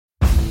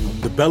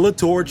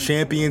Bellator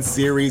Champion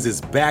Series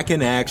is back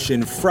in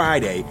action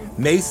Friday,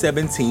 May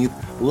 17th,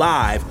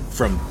 live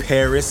from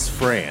Paris,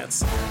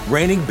 France.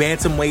 Reigning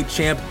bantamweight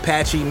champ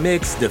Patchy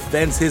Mix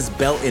defends his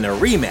belt in a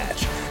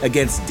rematch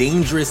against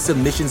dangerous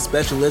submission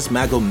specialist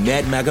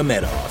Magomed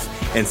Magomedov.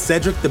 And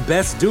Cedric the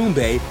Best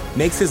Doumbé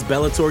makes his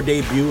Bellator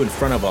debut in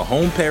front of a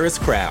home Paris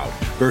crowd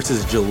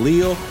versus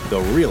Jaleel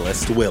the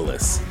Realist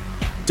Willis.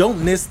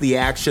 Don't miss the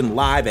action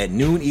live at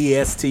noon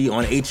EST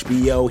on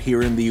HBO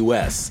here in the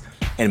US.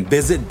 And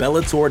visit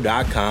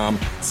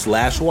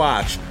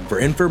Bellator.com/watch for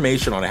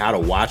information on how to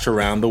watch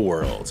around the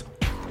world.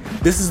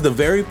 This is the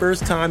very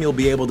first time you'll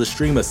be able to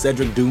stream a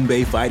Cedric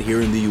Doumbé fight here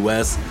in the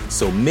US,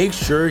 so make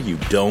sure you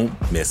don't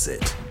miss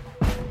it.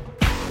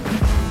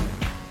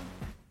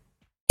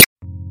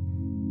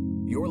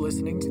 You're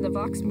listening to the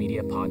Vox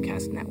Media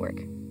Podcast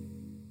Network.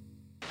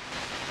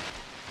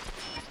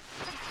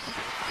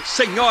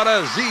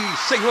 Senhoras e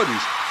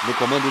senhores, no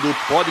comando do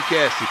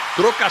podcast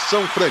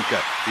Trocação Franca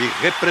e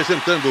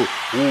representando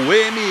o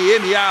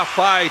MMA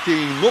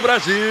Fighting no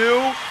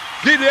Brasil,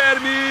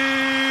 Guilherme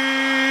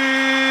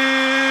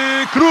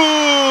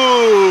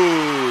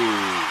Cruz.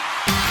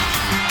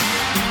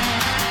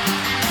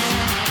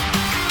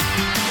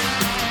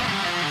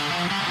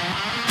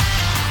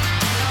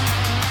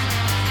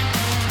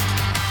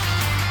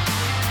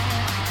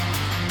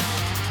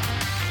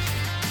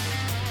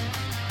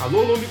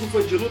 Alô, amigo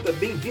fã de luta,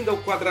 bem-vindo ao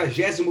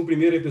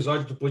 41º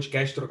episódio do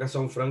podcast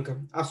Trocação Franca,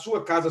 a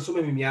sua casa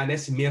sobre MMA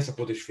nessa imensa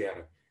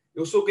podosfera.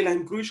 Eu sou o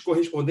Guilherme Cruz,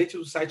 correspondente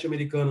do site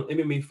americano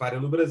MMA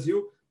Fighting no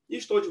Brasil, e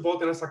estou de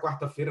volta nessa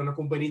quarta-feira na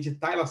companhia de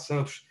Taila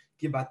Santos,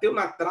 que bateu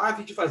na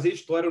trave de fazer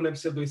história no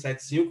UFC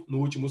 275, no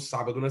último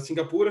sábado na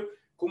Singapura,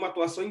 com uma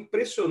atuação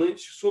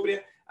impressionante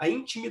sobre a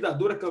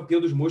intimidadora campeã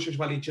dos mochas,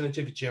 Valentina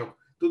Shevchenko.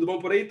 Tudo bom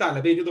por aí,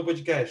 Taila? Bem-vindo ao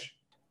podcast.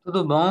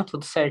 Tudo bom,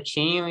 tudo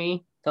certinho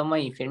e tamo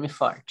aí, firme e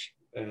forte.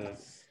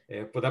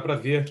 Dá para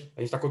ver,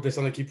 a gente está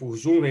conversando aqui por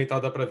Zoom, né, e tal,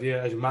 dá para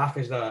ver as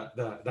marcas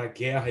da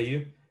guerra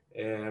aí.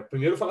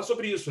 Primeiro falar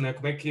sobre isso, né?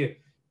 Como é que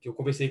eu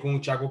conversei com o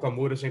Thiago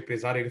Okamura, seu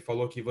empresário, ele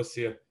falou que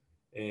você,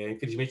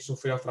 infelizmente,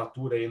 sofreu a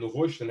fratura aí no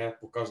rosto, né,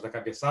 por causa da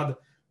cabeçada.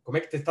 Como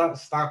é que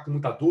está com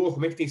muita dor?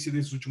 Como é que tem sido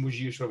esses últimos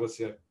dias para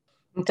você?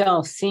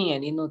 Então, sim,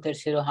 ali no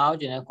terceiro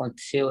round, né,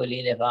 aconteceu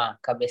ali levar a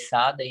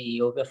cabeçada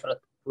e houve a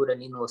fratura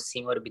ali no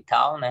ossinho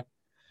orbital, né?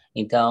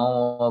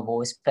 Então, eu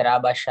vou esperar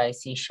baixar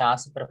esse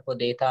inchaço para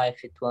poder estar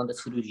efetuando a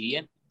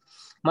cirurgia.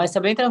 Mas está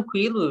bem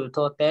tranquilo,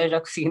 estou até já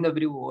conseguindo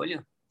abrir o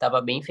olho, estava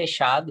bem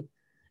fechado.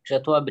 Já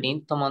estou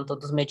abrindo, tomando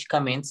todos os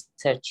medicamentos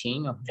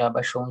certinho, já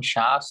baixou o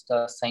inchaço,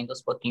 está saindo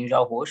aos pouquinhos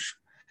já o roxo.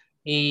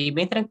 E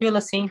bem tranquilo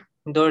assim,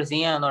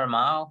 dorzinha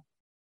normal,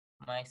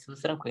 mas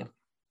tudo tranquilo.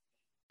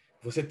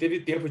 Você teve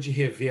tempo de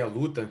rever a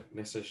luta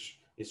nesses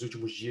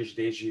últimos dias,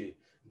 desde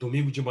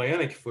domingo de manhã,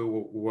 né, que foi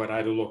o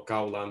horário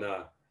local lá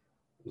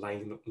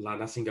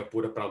na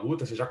Singapura para a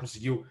luta? Você já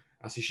conseguiu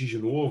assistir de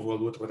novo a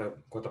luta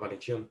contra a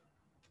Valentina?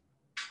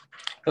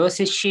 Eu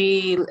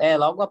assisti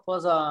logo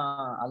após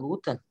a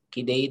luta,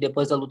 que daí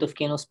depois da luta eu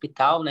fiquei no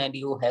hospital, né?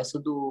 E o resto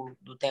do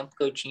tempo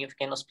que eu tinha, eu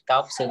fiquei no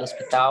hospital, saí do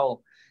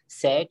hospital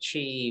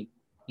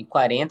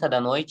 7h40 da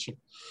noite,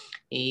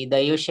 e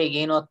daí eu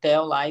cheguei no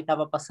hotel lá e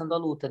tava passando a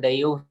luta, daí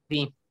eu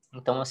vi.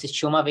 Então eu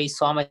assisti uma vez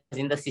só, mas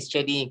ainda assisti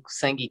ali com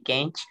sangue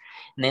quente,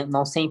 né?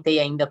 Não sentei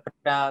ainda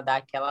para dar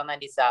aquela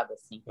analisada,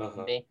 assim.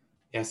 Uhum. Ver.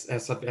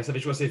 Essa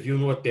vez que você viu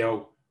no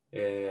hotel,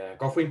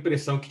 qual foi a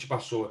impressão que te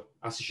passou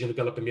assistindo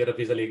pela primeira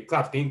vez ali?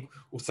 Claro, tem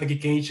o sangue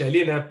quente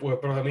ali, né? Pô,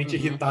 provavelmente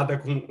irritada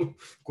com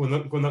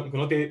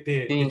não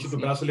ter tido o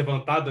braço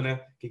levantado, né?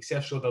 O que você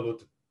achou da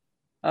luta?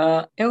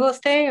 Eu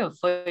gostei,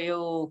 foi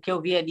o que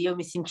eu vi ali, eu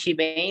me senti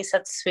bem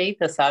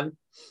satisfeita, sabe?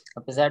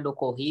 Apesar do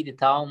ocorrido e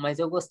tal, mas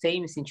eu gostei,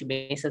 me senti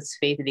bem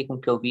satisfeita ali com o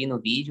que eu vi no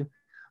vídeo.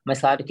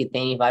 Mas claro que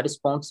tem vários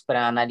pontos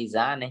para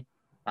analisar, né?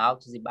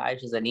 Altos e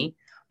baixos ali,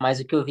 mas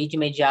o que eu vi de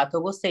imediato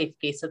eu gostei,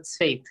 fiquei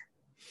satisfeita.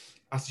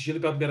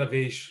 Assistindo pela primeira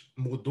vez,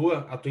 mudou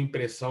a tua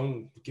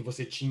impressão que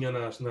você tinha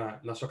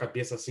na sua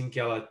cabeça assim que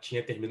ela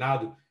tinha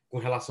terminado com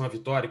relação à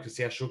vitória, que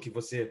você achou que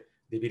você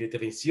deveria ter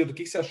vencido? O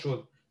que você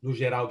achou no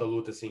geral da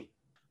luta, assim?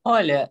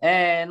 Olha,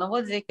 não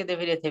vou dizer que eu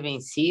deveria ter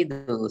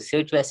vencido. Se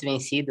eu tivesse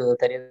vencido, eu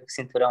estaria com o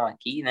cinturão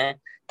aqui, né?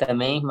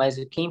 Também, mas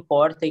o que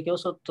importa é que eu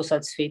estou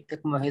satisfeita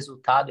com o meu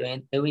resultado.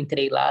 Eu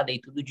entrei lá,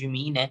 dei tudo de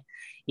mim, né?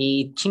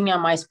 E tinha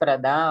mais para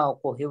dar,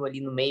 ocorreu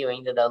ali no meio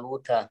ainda da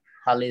luta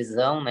a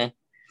lesão, né?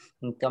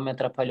 Então me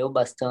atrapalhou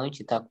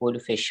bastante, tá com o olho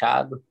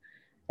fechado.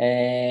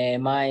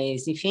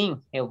 Mas, enfim,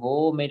 eu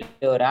vou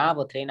melhorar,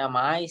 vou treinar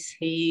mais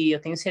e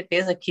eu tenho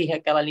certeza que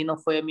aquela ali não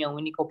foi a minha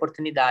única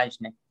oportunidade,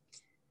 né?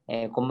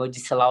 Como eu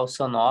disse lá, eu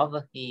sou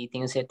nova e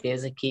tenho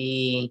certeza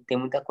que tem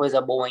muita coisa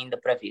boa ainda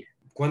para vir.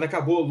 Quando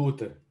acabou a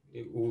luta,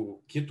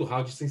 o quinto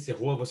round se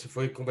encerrou, você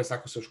foi conversar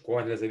com seus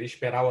corners ali,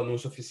 esperar o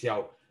anúncio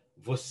oficial.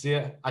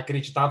 Você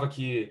acreditava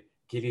que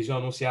eles iam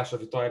anunciar a sua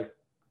vitória?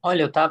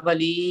 Olha, eu estava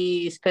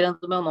ali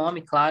esperando o meu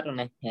nome, claro,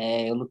 né?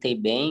 Eu lutei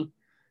bem,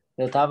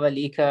 eu estava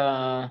ali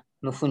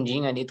no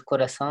fundinho ali do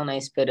coração, né?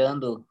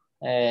 Esperando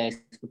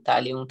escutar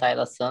ali um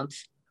Taila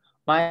Santos.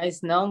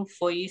 Mas não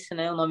foi isso,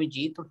 né, o nome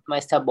dito,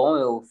 mas tá bom,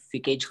 eu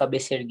fiquei de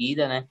cabeça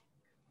erguida, né?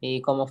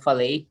 E como eu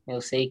falei,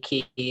 eu sei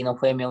que não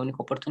foi a minha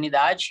única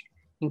oportunidade,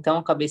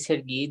 então cabeça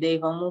erguida e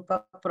vamos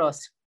para a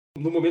próxima.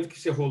 No momento que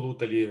encerrou a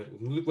luta ali,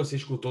 no que você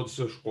escutou dos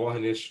seus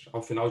corners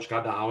ao final de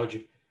cada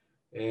round,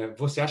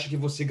 você acha que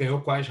você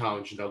ganhou quais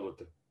rounds da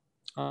luta?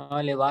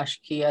 Olha, eu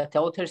acho que até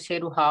o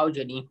terceiro round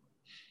ali,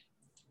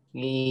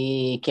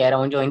 e que era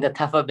onde eu ainda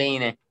estava bem,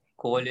 né?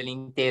 Com o olho ali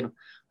inteiro.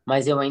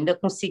 Mas eu ainda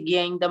consegui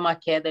ainda uma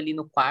queda ali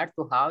no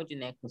quarto round,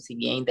 né?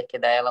 Consegui ainda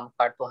quedar ela no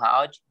quarto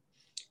round.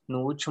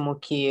 No último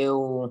que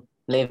eu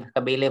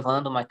acabei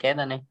levando uma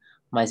queda, né?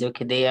 Mas eu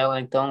quedei ela,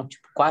 então,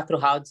 tipo, 4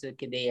 rounds eu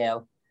quedei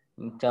ela.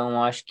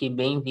 Então, acho que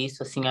bem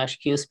visto, assim, acho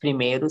que os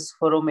primeiros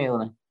foram meu,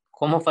 né?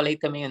 Como eu falei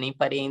também, eu nem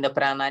parei ainda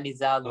para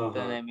analisar a luta,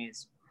 Aham. né,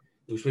 mesmo.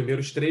 Os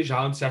primeiros 3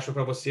 rounds você achou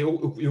para você, e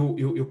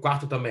o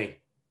quarto também?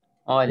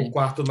 O Olha,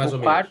 quarto mais o ou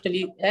menos? quarto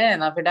ali,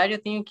 na verdade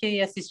eu tenho que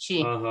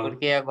assistir, Aham,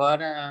 porque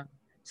agora,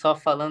 só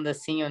falando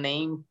assim, eu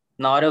nem,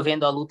 na hora eu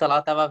vendo a luta lá,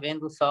 eu tava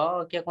vendo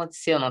só o que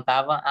aconteceu, não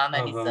tava aham,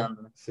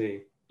 analisando, né?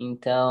 sim.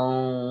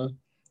 Então,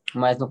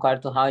 mas no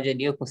quarto round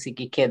ali eu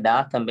consegui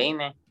quedar também,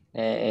 né?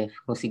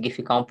 Consegui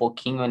ficar um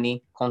pouquinho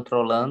ali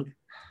controlando,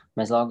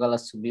 mas logo ela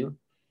subiu.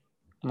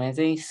 Mas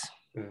é isso.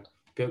 É.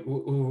 Porque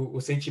o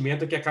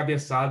sentimento é que a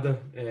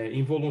cabeçada é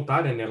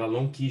involuntária, né? Ela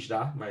não quis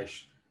dar,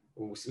 mas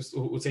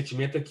o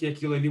sentimento é que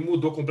aquilo ali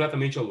mudou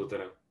completamente a luta,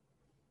 né?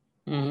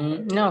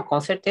 Uhum. Não, com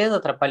certeza,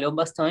 atrapalhou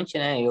bastante,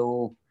 né?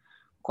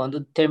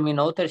 Quando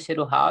terminou o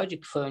terceiro round,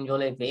 que foi onde eu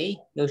levei,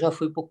 eu já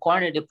fui pro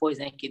corner depois,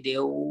 né?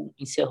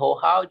 Encerrou o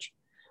round.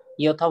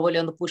 E eu tava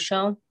olhando pro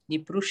chão, e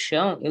pro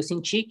chão eu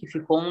senti que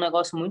ficou um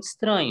negócio muito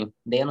estranho.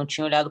 Daí eu não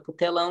tinha olhado pro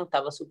telão,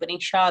 tava super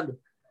inchado.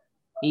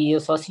 E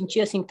eu só senti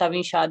assim que tava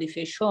inchado e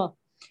fechou.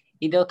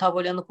 E daí eu tava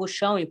olhando pro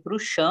chão, e pro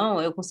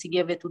chão eu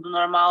conseguia ver tudo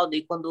normal.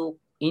 Daí quando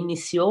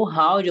iniciou o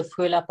round, eu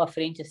fui olhar pra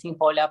frente assim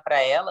pra olhar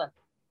pra ela,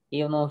 e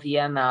eu não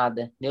via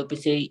nada. Daí eu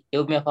pensei,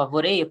 eu me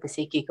apavorei, eu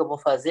pensei, o que que eu vou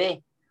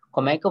fazer?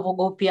 Como é que eu vou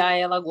golpear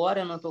ela agora?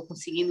 Eu não tô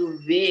conseguindo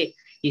ver.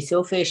 E se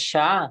eu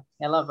fechar,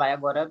 ela vai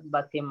agora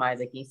bater mais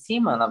aqui em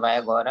cima, ela vai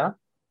agora,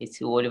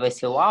 esse olho vai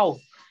ser o alvo.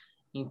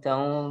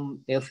 Então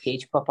eu fiquei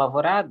tipo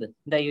apavorada.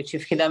 Daí eu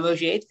tive que dar meu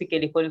jeito, fiquei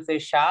ali com o olho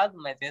fechado,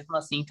 mas mesmo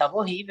assim tava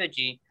horrível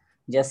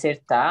de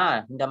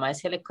acertar, ainda mais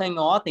que ela é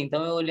canhota,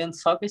 então eu olhando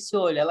só com esse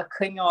olho, ela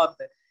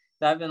canhota,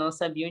 sabe? Eu não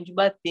sabia onde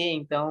bater,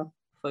 então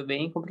foi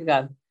bem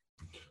complicado.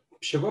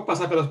 Chegou a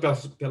passar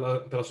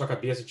pela sua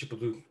cabeça, tipo,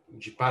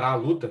 de parar a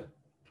luta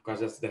por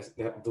causa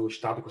do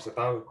estado que você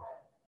estava?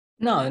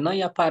 Não, eu não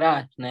ia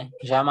parar, né?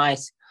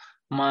 Jamais.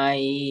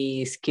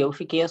 Mas que eu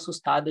fiquei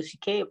assustado, eu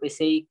fiquei, eu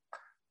pensei, o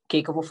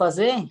que que eu vou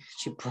fazer?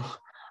 Tipo,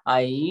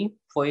 aí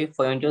foi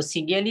onde eu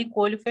segui ali com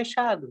o olho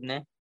fechado,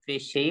 né?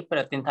 Fechei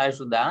para tentar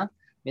ajudar,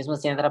 mesmo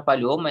assim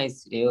atrapalhou,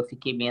 mas eu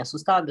fiquei bem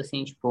assustado,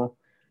 assim, tipo,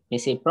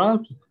 pensei,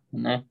 pronto,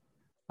 né?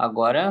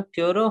 Agora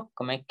piorou,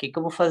 como é que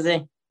eu vou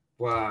fazer?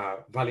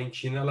 A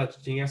Valentina, ela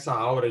tem essa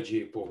aura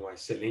de, pô, uma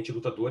excelente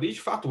lutadora, e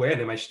de fato é,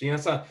 né? Mas tem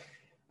essa.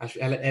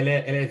 Ela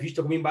é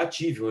vista como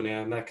imbatível,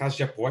 né? Na casa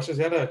de apostas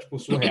era, tipo,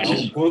 surreal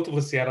o quanto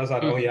você era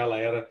azarão e Uhum. ela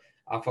era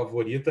a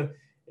favorita.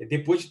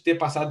 Depois de ter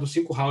passado os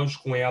 5 rounds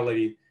com ela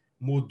ali,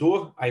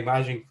 mudou a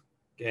imagem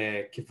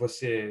que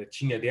você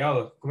tinha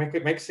dela? Como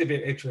é que você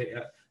vê? Que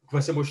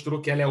você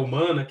mostrou que ela é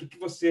humana? O que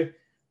você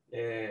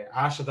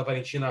acha da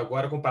Valentina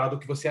agora comparado ao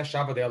que você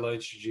achava dela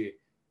antes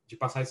de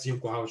passar esses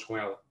 5 rounds com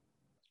ela?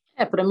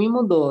 Para mim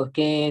mudou,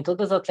 porque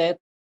todas as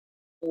atletas,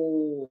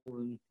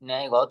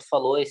 né, igual tu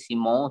falou, esse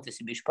monte,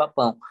 esse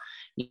bicho-papão.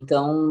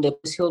 Então,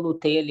 depois que eu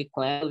lutei ali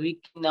com ela, eu vi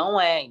que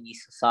não é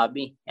isso,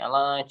 sabe?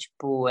 Ela,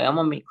 tipo,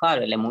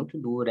 claro, ela é muito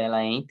dura,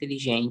 ela é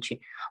inteligente,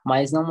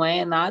 mas não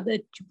é nada,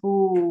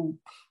 tipo,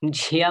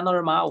 de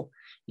anormal.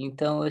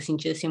 Então, eu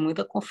senti, assim,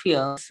 muita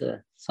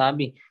confiança,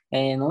 sabe?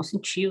 Não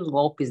senti os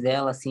golpes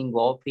dela, assim,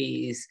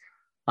 golpes,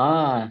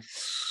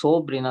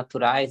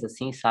 sobrenaturais,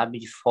 assim, sabe?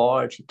 De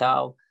forte e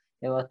tal.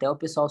 Até o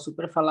pessoal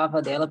super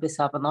falava dela,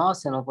 pensava,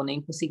 nossa, eu não vou nem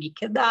conseguir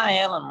quedar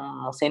ela,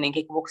 não sei nem o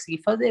que que eu vou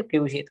conseguir fazer, porque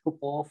o jeito que o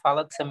povo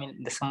fala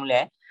dessa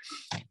mulher.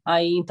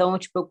 Aí, então,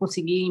 tipo, eu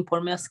consegui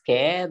impor minhas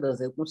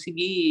quedas, eu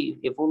consegui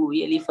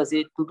evoluir ali,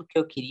 fazer tudo que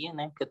eu queria,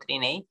 né, que eu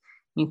treinei.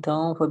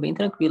 Então, foi bem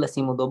tranquilo,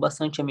 assim, mudou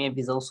bastante a minha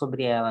visão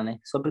sobre ela, né?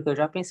 Sobre o que eu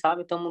já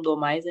pensava, então mudou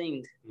mais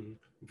ainda.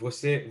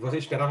 Você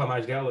esperava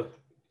mais dela?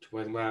 Tipo,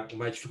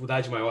 uma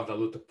dificuldade maior da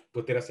luta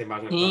por ter essa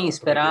imagem na Sim, tua cabeça?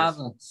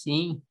 esperava,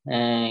 sim,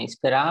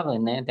 esperava,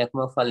 né? Até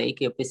como eu falei,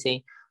 que eu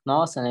pensei,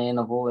 nossa, né?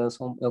 Não vou,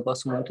 eu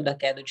gosto muito da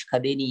queda de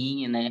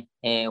cadeirinha, né?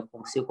 Eu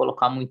consigo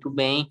colocar muito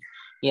bem.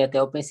 E até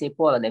eu pensei,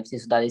 pô, ela deve ter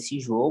estudado esse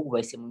jogo,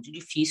 vai ser muito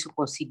difícil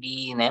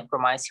conseguir, né? Por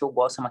mais que eu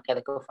goste, é uma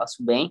queda que eu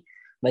faço bem,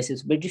 vai ser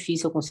super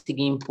difícil eu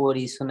conseguir impor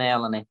isso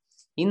nela, né?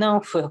 E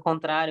não, foi ao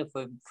contrário,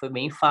 foi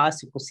bem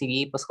fácil,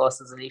 consegui ir para as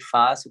costas ali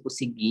fácil,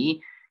 consegui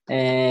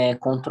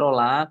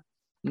controlar.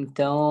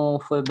 Então,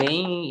 foi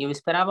bem. Eu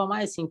esperava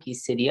mais, assim, que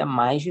seria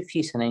mais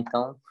difícil, né?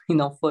 Então, e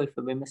não foi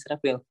bem mais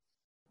tranquilo.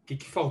 O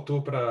que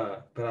faltou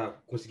para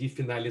conseguir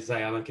finalizar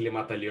ela naquele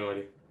mata-leão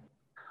ali?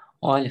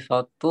 Olha,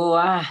 faltou.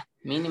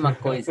 mínima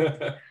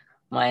coisa.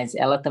 Mas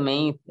ela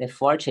também é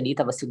forte ali,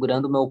 tava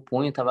segurando o meu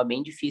punho, tava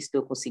bem difícil de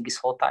eu conseguir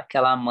soltar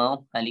aquela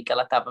mão ali que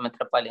ela tava me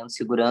atrapalhando,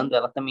 segurando.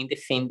 Ela também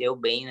defendeu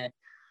bem, né?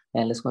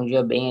 Ela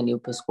escondia bem ali o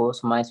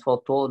pescoço, mas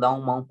faltou dar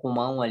um mão com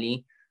mão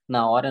ali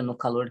na hora, no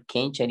calor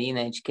quente ali,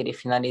 né? De querer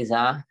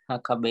finalizar,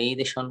 acabei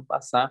deixando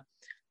passar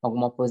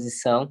alguma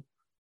posição,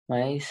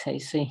 mas é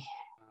isso aí.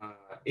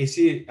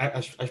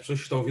 As pessoas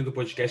que estão ouvindo o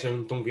podcast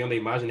não estão vendo a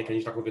imagem, né, que a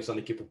gente está conversando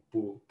aqui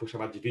por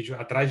chamada de vídeo.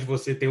 Atrás de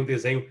você tem um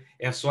desenho,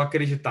 é só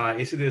acreditar.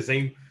 Esse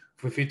desenho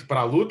foi feito para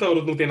a luta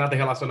ou não tem nada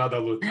relacionado à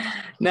luta?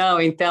 Não,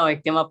 então, é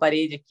que tem uma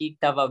parede aqui que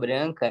tava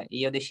branca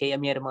e eu deixei a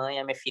minha irmã e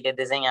a minha filha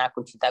desenhar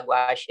com tinta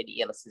guache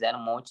ali, elas fizeram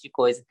um monte de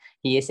coisa.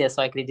 E esse é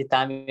só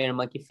acreditar a minha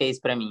irmã que fez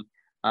para mim.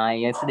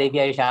 Aí antes de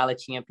viajar, ela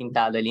tinha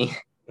pintado ali,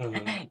 Uhum.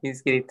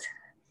 escrito.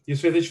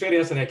 Isso fez a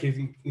diferença, né?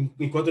 Que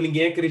enquanto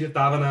ninguém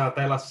acreditava na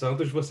Tayla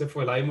Santos, você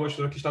foi lá e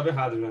mostrou que estava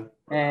errado,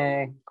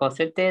 né? Com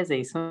certeza, é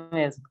isso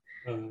mesmo.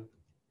 Uhum.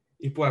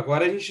 E, pô,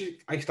 agora a gente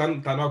está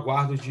no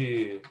aguardo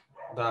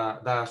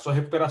da sua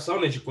recuperação,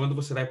 né? De quando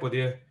você vai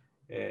poder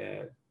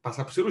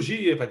passar por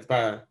cirurgia,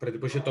 para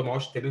depois retomar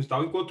os treinos e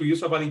tal. Enquanto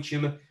isso, a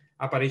Valentina,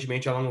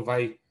 aparentemente, ela não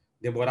vai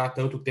demorar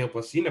tanto tempo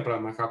assim, né? Para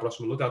marcar a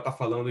próxima luta. Ela está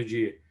falando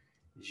de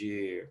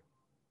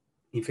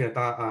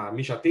enfrentar a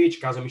Misha Tate,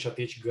 caso a Misha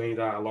Tate ganhe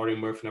da Lauren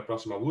Murphy na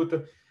próxima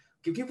luta.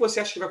 O que você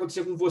acha que vai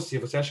acontecer com você?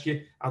 Você acha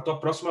que a tua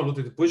próxima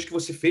luta, depois que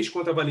você fez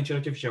contra a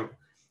Valentina Shevchenko,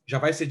 já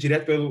vai ser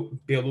direto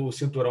pelo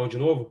cinturão de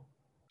novo?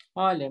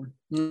 Olha,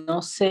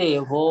 não sei,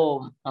 eu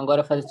vou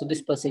agora fazer todo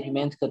esse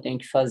procedimento que eu tenho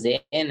que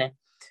fazer, né?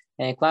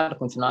 É claro,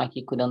 continuar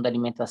aqui cuidando da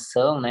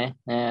alimentação, né?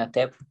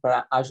 Até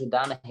para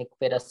ajudar na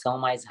recuperação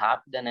mais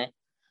rápida, né?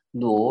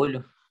 Do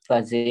olho,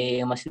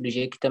 fazer uma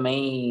cirurgia que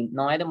também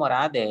não é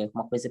demorada, é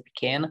uma coisa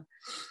pequena.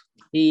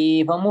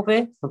 E vamos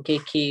ver o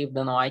que o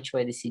Dana White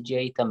vai decidir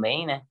aí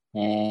também, né?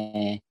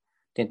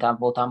 Tentar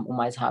voltar o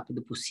mais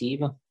rápido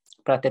possível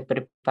para ter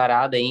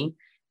preparado aí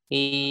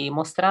e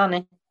mostrar,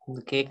 né?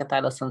 Do que a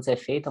Taila Santos é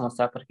feita,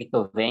 mostrar para que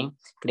eu venho.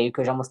 Creio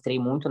que eu já mostrei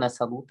muito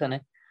nessa luta,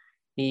 né?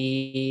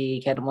 E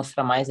quero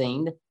mostrar mais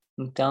ainda.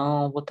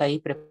 Então, vou estar aí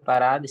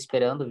preparado,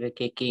 esperando ver o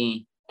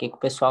que o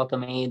pessoal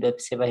também do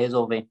UFC vai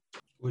resolver.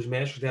 Os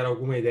médicos deram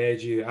alguma ideia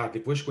de,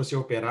 depois que você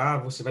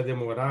operar, você vai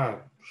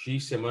demorar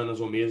X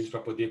semanas ou meses para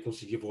poder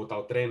conseguir voltar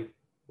ao treino?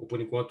 Ou por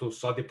enquanto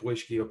só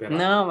depois que operar?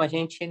 Não, a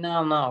gente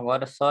não.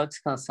 Agora é só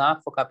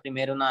descansar, focar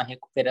primeiro na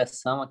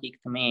recuperação aqui,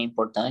 que também é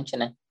importante,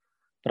 né?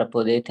 Para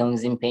poder ter um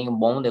desempenho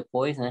bom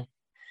depois, né?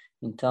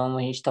 Então,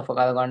 a gente está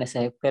focado agora nessa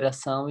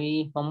recuperação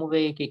e vamos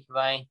ver o que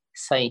vai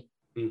sair.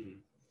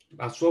 Uhum.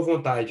 A sua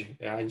vontade,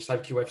 a gente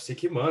sabe que o UFC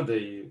que manda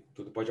e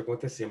tudo pode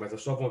acontecer, mas a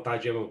sua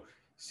vontade,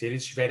 se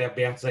eles estiverem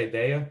abertos à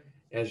ideia,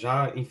 é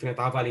já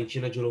enfrentar a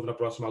Valentina de novo na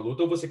próxima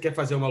luta, ou você quer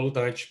fazer uma luta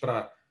antes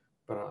para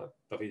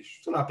talvez,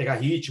 sei lá, pegar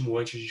ritmo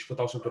antes de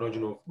disputar o cinturão de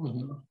novo?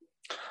 Uhum.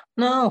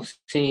 Não,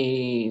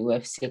 se o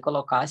UFC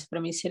colocasse,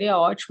 para mim seria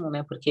ótimo,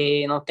 né?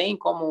 Porque não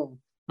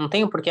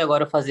tenho por que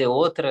agora eu fazer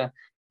outra,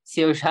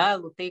 se eu já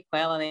lutei com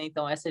ela, né?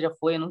 Então essa já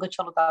foi, eu nunca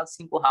tinha lutado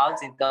 5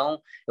 rounds,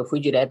 então eu fui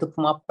direto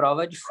para uma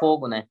prova de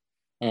fogo, né?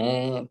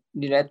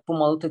 Direto para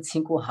uma luta de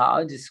 5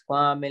 rounds com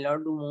a melhor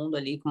do mundo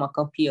ali, com uma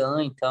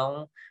campeã,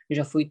 então eu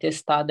já fui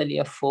testada ali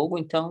a fogo,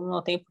 então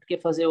não tem por que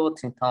fazer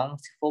outra. Então,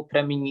 se for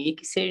para mim ir,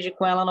 que seja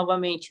com ela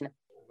novamente, né?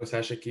 Você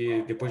acha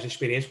que depois da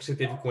experiência que você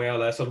teve com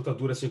ela, essa luta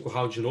dura 5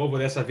 rounds de novo, ou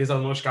dessa vez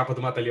ela não escapa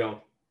do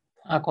mata-leão?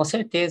 Com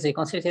certeza, e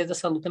com certeza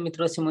essa luta me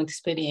trouxe muita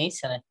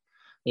experiência, né?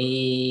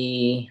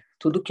 E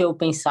tudo que eu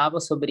pensava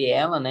sobre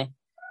ela, né?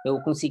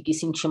 Eu consegui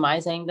sentir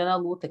mais ainda na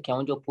luta, que é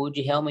onde eu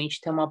pude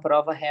realmente ter uma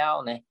prova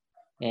real, né?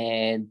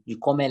 De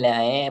como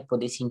ela é,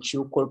 poder sentir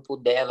o corpo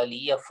dela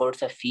ali, a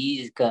força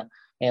física,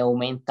 o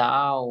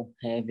mental,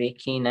 ver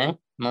que, né?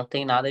 Não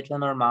tem nada de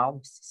anormal,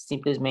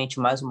 simplesmente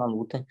mais uma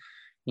luta.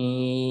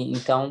 E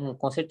então,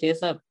 com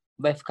certeza,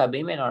 vai ficar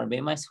bem melhor,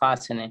 bem mais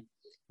fácil, né?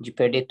 De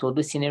perder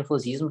todo esse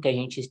nervosismo que a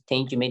gente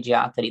tem de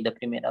imediato ali da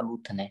primeira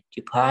luta, né?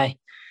 Tipo, ai,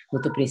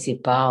 luta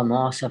principal,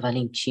 nossa,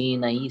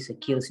 Valentina, isso,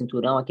 aquilo,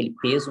 cinturão, aquele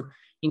peso.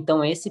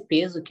 Então, esse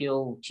peso que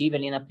eu tive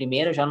ali na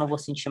primeira, eu já não vou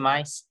sentir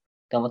mais.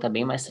 Então, vou estar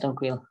bem mais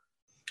tranquilo.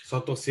 Só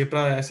torcer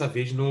para essa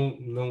vez não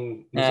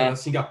ser na É,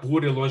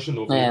 Singapura e longe de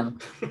novo, né?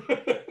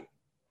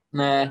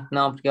 é,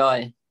 não, porque,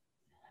 olha,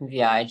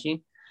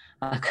 viagem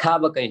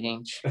acaba com a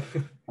gente.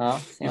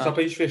 Nossa E só senhora.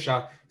 para a gente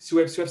fechar, se o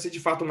UFC de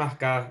fato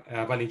marcar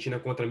a Valentina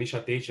contra a Misha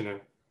Tate, né?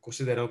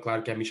 Considerando,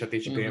 claro, que a Misha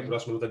Tate ganha a Uhum.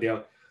 próxima luta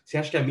dela, você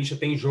acha que a Misha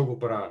tem jogo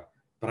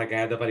para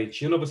ganhar da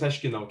Valentina, ou você acha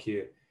que não?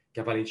 Que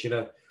a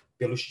Valentina,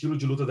 pelo estilo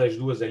de luta das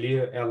duas ali,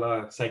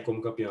 ela sai como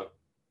campeã?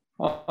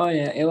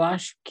 Olha, eu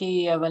acho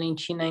que a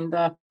Valentina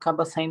ainda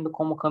acaba saindo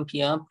como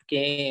campeã,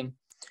 porque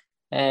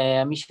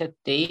a Misha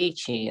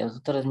Tate, as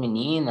outras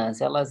meninas,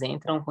 elas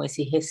entram com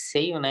esse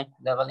receio, né,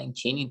 da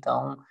Valentina,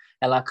 então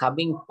ela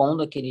acaba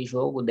impondo aquele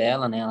jogo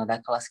dela, né, ela dá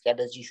aquelas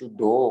quedas de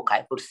judô,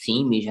 cai por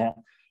cima e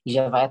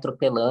já vai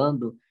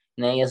atropelando,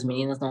 né, e as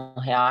meninas não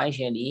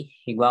reagem ali,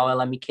 igual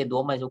ela me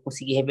quedou, mas eu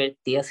consegui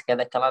reverter essa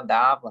queda que ela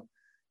dava.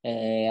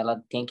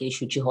 Ela tem aquele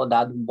chute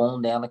rodado bom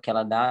dela que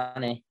ela dá,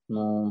 né,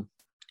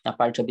 a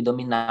parte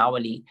abdominal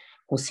ali,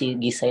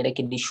 conseguir sair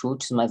daqueles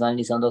chutes, mas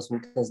analisando as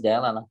lutas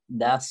dela, ela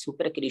dá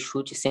super aquele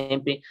chute,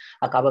 sempre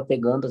acaba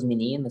pegando as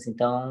meninas,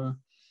 então,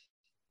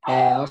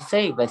 não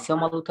sei, vai ser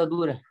uma luta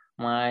dura,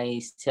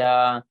 mas se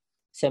a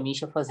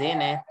Misha fazer,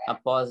 né,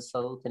 após essa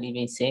luta ali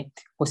vencer,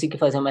 conseguir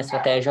fazer uma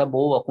estratégia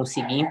boa,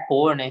 conseguir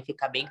impor, né,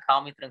 ficar bem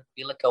calma e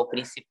tranquila, que é o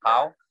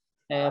principal,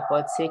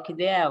 pode ser que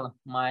dê ela,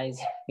 mas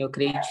eu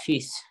creio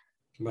difícil.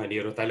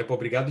 Maneiro, Thalia. Pô,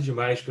 obrigado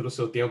demais pelo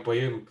seu tempo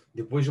aí.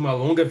 Depois de uma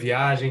longa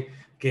viagem,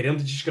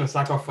 querendo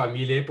descansar com a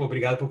família aí, pô,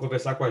 obrigado por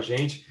conversar com a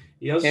gente.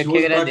 E Eu que ansioso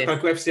para agradeço.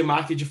 que o UFC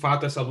marque de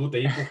fato essa luta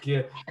aí,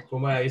 porque foi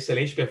uma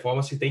excelente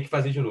performance e tem que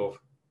fazer de novo.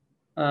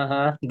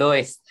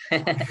 2.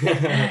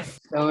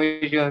 Tamo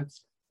junto.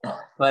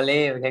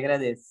 Valeu, eu que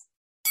agradeço.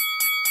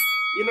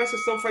 E na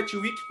sessão Fight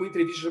Week, com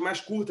entrevistas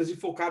mais curtas e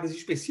focadas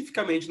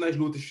especificamente nas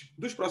lutas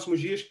dos próximos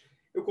dias,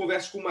 eu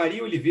converso com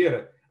Maria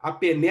Oliveira, a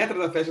penetra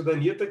da festa da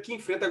Anitta, que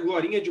enfrenta a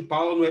Glorinha de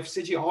Paula no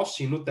UFC de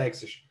Austin, no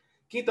Texas.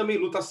 Quem também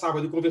luta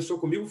sábado e conversou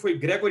comigo foi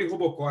Gregory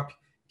Robocop,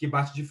 que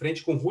bate de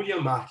frente com Julian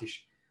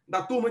Marques.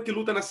 Da turma que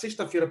luta na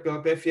sexta-feira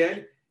pela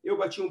PFL, eu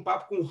bati um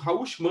papo com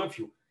Raul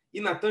Manfield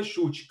e Nathan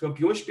Schulte,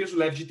 campeões peso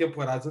leve de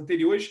temporadas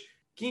anteriores,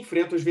 que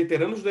enfrentam os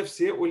veteranos do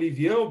UFC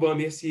Olivier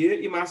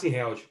Aubin-Mercier e Marcin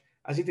Held.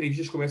 As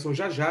entrevistas começam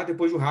já,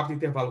 depois de um rápido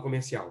intervalo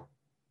comercial.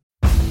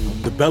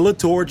 The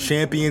Bellator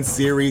Champion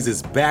Series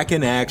is back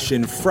in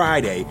action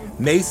Friday,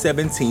 May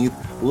 17th,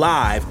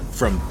 live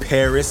from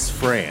Paris,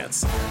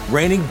 France.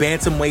 Reigning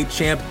bantamweight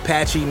champ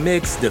Patchy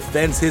Mix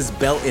defends his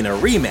belt in a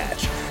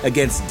rematch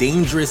against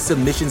dangerous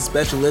submission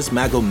specialist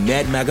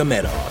Magomed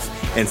Magomedov.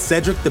 And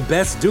Cedric the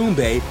Best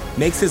Doumbé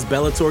makes his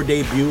Bellator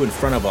debut in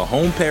front of a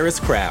home Paris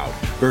crowd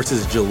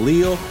versus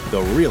Jaleel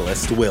the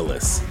Realist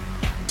Willis.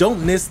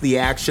 Don't miss the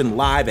action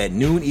live at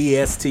noon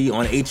EST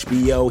on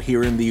HBO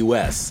here in the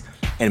US.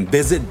 And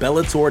visit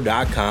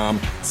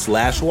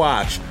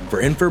Bellator.com/watch for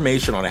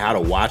information on how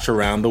to watch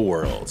around the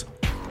world.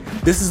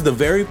 This is the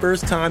very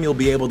first time you'll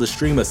be able to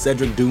stream a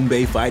Cedric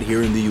Doumbé fight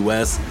here in the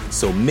US,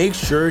 so make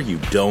sure you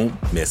don't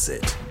miss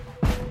it.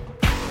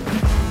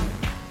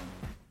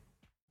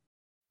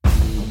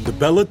 The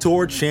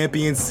Bellator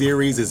Champion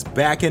Series is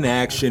back in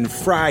action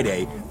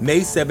Friday, May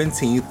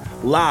 17th,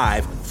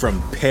 live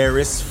from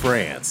Paris,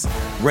 France.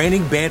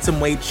 Reigning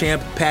bantamweight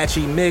champ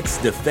Patchy Mix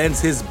defends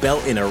his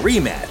belt in a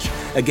rematch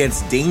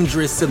against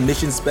dangerous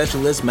submission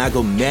specialist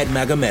Magomed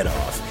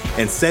Magomedov.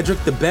 And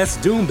Cedric the Best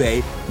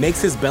Doumbé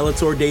makes his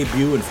Bellator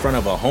debut in front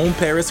of a home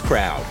Paris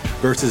crowd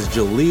versus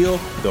Jaleel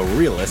the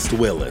Realist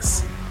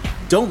Willis.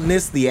 Don't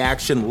miss the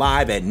action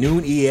live at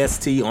noon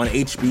EST on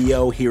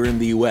HBO here in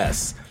the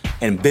US.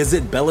 And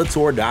visit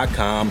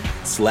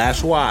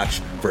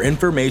Bellator.com/watch for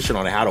information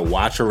on how to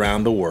watch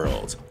around the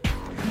world.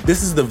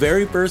 This is the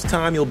very first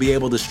time you'll be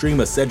able to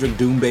stream a Cedric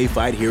Doumbé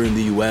fight here in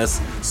the US,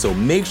 so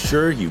make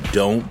sure you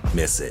don't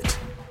miss it.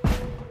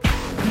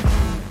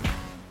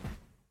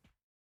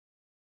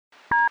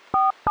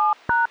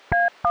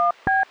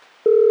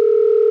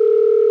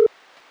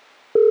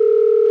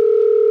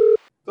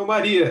 Então,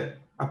 Maria,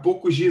 há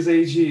poucos dias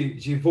aí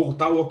de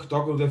voltar ao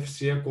octógono do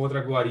UFC contra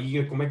a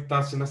Glorinha, como é que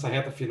está sendo essa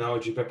reta final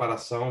de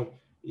preparação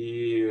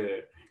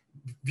e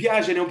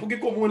viagem, né? Um pouco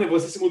incomum, né?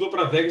 Você se mudou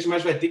para Vegas,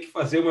 mas vai ter que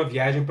fazer uma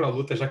viagem para a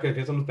luta, já que o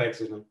evento é no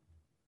Texas, né?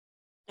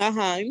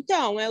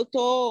 Então, eu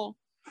tô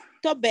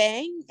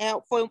bem.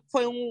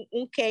 Foi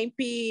um camp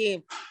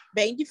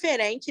bem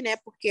diferente, né?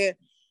 Porque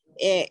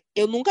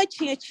eu nunca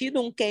tinha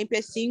tido um camp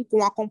assim, com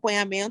o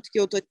acompanhamento que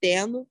eu tô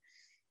tendo.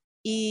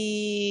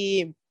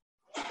 E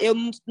eu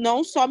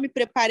não só me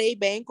preparei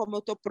bem, como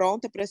eu tô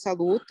pronta para essa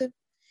luta.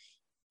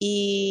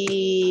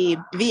 E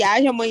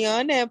viagem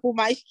amanhã, né? Por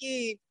mais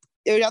que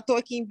eu já tô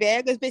aqui em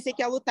Vegas, pensei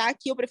que ia lutar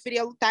aqui, eu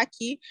preferia lutar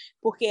aqui,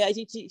 porque a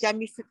gente já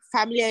me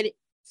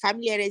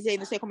familiarizei,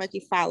 não sei como é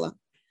que fala,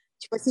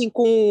 tipo assim,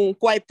 com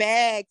o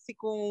IPEX,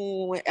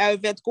 com o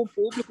evento com o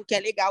público, que é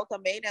legal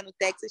também, né, no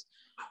Texas,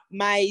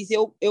 mas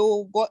eu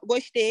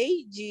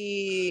gostei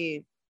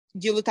de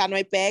lutar no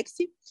IPEX,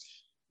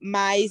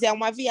 mas é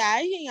uma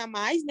viagem a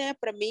mais, né,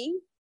 para mim,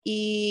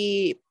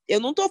 e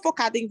eu não tô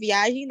focada em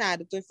viagem,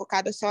 nada, tô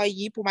focada só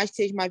em ir, por mais que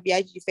seja uma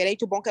viagem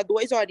diferente, o bom é que é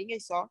 2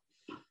 horinhas só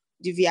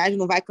de viagem,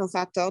 não vai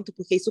cansar tanto,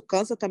 porque isso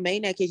cansa também,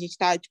 né, que a gente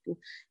tá, tipo,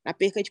 na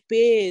perca de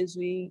peso,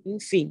 e,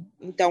 enfim,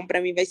 então para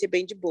mim vai ser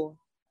bem de boa.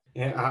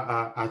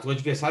 A tua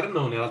adversária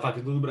não, né, ela tá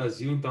vindo do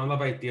Brasil, então ela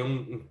vai ter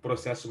um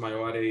processo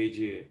maior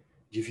aí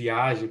de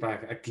viagem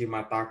para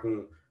aclimatar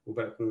com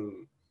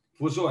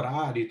fuso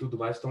horário e tudo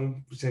mais,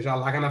 então você já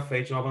larga na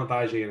frente uma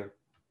vantagem aí, né?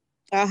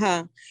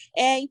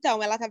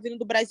 Então, ela tá vindo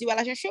do Brasil,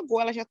 ela já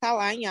chegou, ela já tá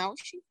lá em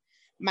Austin,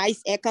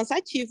 mas é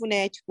cansativo,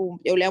 né,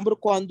 tipo, eu lembro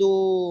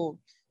quando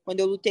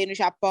eu lutei no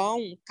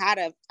Japão,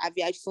 cara, a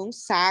viagem foi um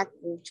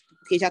saco, tipo,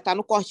 porque já tá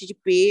no corte de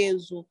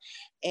peso,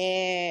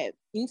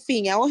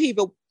 enfim, é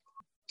horrível.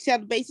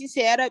 Sendo bem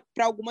sincera,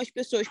 para algumas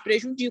pessoas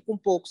prejudica um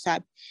pouco,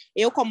 sabe?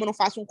 Eu, como não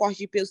faço um corte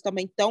de peso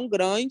também tão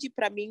grande,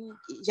 para mim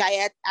já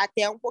é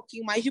até um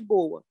pouquinho mais de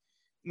boa.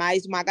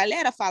 Mas uma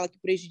galera fala que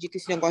prejudica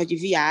esse negócio de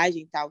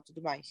viagem e tal,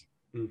 tudo mais.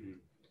 Uhum.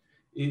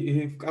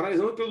 E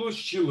analisando pelo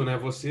estilo, né?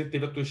 Você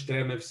teve a tua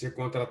estreia no UFC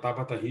contra a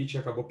Tabata Hit e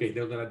acabou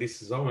perdendo na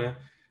decisão, né?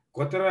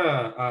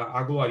 Contra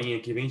a Glorinha,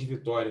 que vem de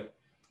vitória.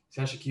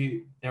 Você acha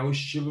que é um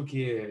estilo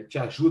que te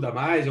ajuda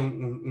mais? É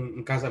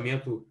um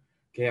casamento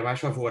que é mais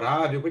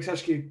favorável? Como é que você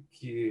acha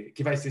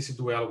que vai ser esse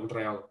duelo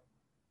contra ela?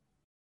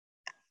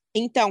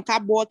 Então,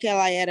 acabou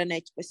aquela era, né?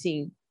 Tipo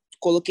assim,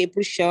 coloquei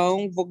pro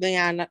chão, vou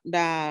ganhar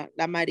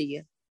da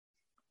Maria.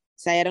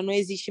 Essa era não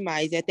existe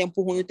mais. É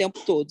tempo ruim o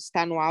tempo todo. Se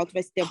está no alto,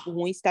 vai ser tempo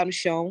ruim. Se está no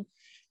chão,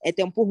 é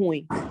tempo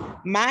ruim.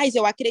 Mas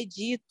eu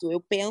acredito,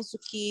 eu penso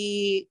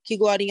que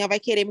Glorinha vai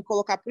querer me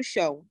colocar pro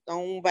chão.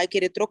 Então, vai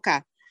querer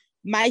trocar.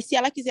 Mas se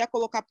ela quiser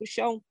colocar pro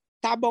chão,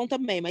 tá bom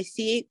também. Mas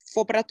se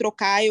for para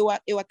trocar,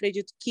 eu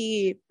acredito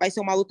que vai ser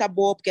uma luta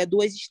boa, porque é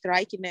 2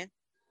 strike, né?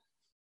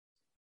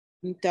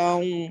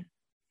 Então,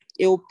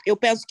 eu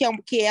penso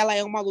que ela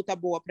é uma luta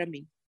boa para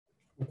mim.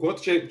 O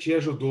quanto te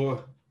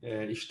ajudou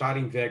estar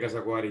em Vegas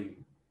agora e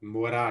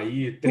morar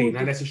aí,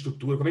 treinar nessa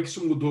estrutura? Como é que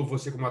isso mudou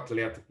você como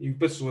atleta e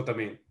pessoa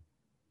também?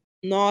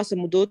 Nossa,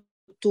 mudou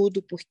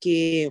tudo,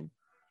 porque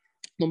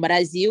no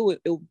Brasil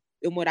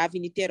eu morava em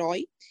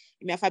Niterói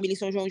e minha família em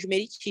São João de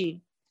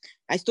Meriti.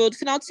 Mas todo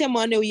final de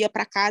semana eu ia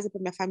para casa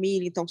para minha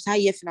família, então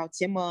saía final de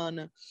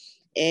semana.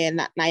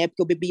 Na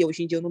época eu bebia,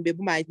 hoje em dia eu não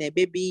bebo mais, né?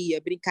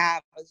 Bebia,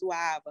 brincava,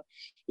 zoava.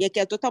 E aqui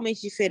é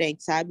totalmente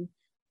diferente, sabe?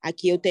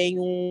 Aqui eu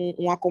tenho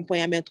um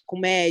acompanhamento com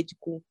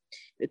médico,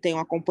 eu tenho um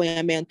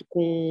acompanhamento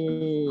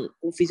com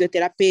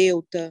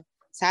fisioterapeuta,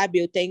 sabe?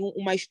 Eu tenho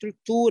uma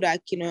estrutura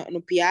aqui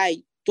no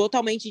PI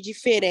totalmente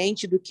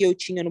diferente do que eu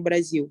tinha no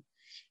Brasil.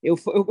 Eu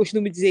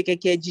costumo dizer que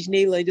aqui é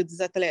Disneylândia dos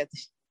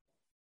atletas.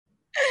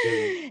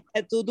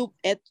 É tudo...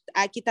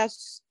 aqui tá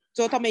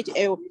totalmente...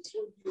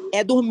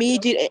 É dormir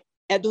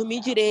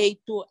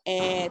direito,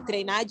 é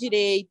treinar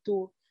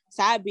direito,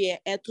 sabe?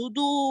 É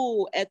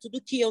tudo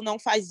que eu não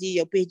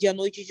fazia. Eu perdi a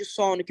noite de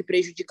sono, que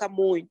prejudica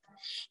muito.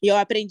 E eu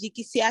aprendi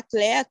que ser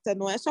atleta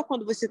não é só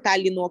quando você está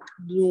ali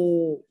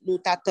no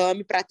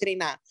tatame para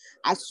treinar.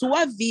 A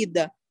sua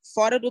vida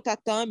fora do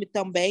tatame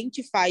também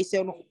te faz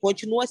ser,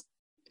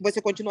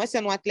 você continua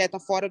sendo um atleta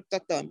fora do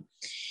tatame.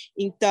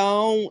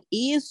 Então,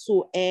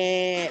 isso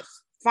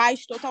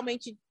faz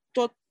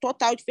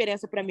total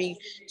diferença para mim.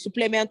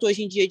 Suplemento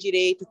hoje em dia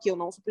direito, que eu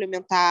não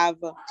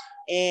suplementava.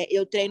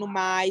 Eu treino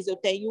mais,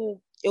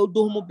 eu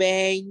durmo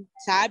bem,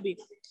 sabe?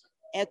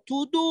 É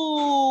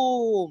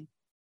tudo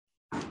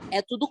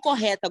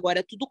correto agora,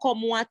 é tudo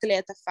como um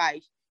atleta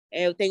faz.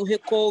 Eu tenho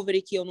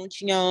recovery que eu não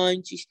tinha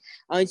antes.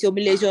 Antes eu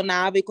me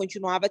lesionava e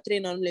continuava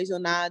treinando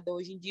lesionada.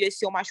 Hoje em dia,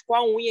 se eu machuco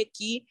a unha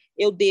aqui,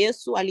 eu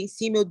desço, ali em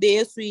cima eu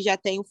desço e já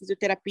tenho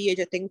fisioterapia,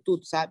 já tenho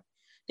tudo, sabe?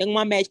 Tenho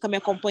uma médica me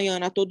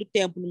acompanhando a todo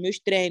tempo nos meus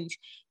treinos.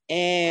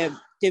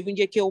 Teve um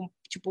dia que eu,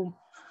 tipo,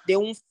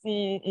 deu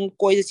um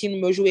coisa assim no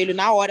meu joelho,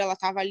 na hora ela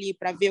estava ali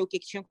para ver o que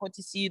tinha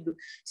acontecido,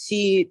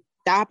 se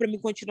dava para me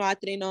continuar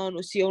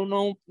treinando, se eu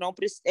não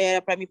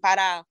era para me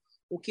parar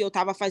o que eu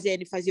estava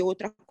fazendo e fazer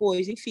outra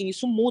coisa. Enfim,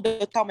 isso muda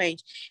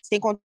totalmente. Sem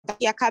contar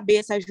que a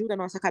cabeça ajuda a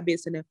nossa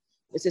cabeça, né?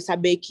 Você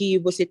saber que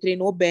você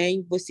treinou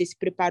bem, você se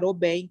preparou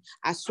bem,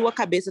 a sua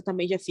cabeça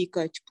também já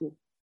fica, tipo,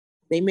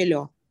 bem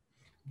melhor.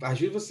 Às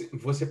vezes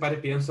você para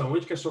e pensa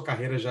onde que a sua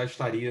carreira já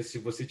estaria se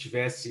você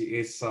tivesse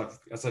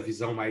essa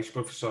visão mais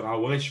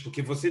profissional antes,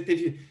 porque você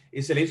teve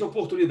excelentes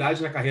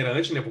oportunidades na carreira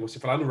antes, né? Por você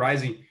falar no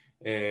Rising,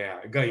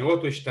 ganhou a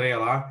tua estreia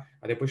lá,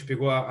 aí depois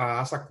pegou a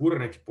Asakura,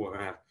 né? Que,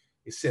 porra,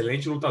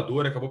 excelente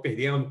lutadora, acabou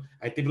perdendo.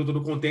 Aí teve luta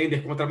no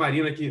Contender contra a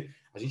Marina, que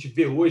a gente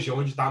vê hoje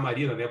onde está a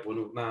Marina, né? Pô,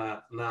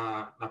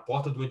 na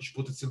porta de uma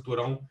disputa de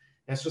cinturão.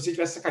 Se você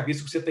tivesse essa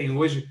cabeça que você tem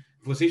hoje,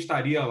 você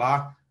estaria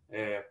lá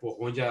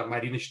onde a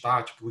Marina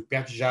está, tipo,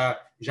 perto já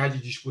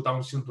de disputar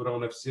um cinturão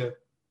no UFC?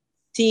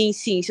 Sim,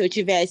 se eu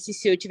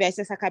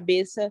tivesse essa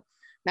cabeça,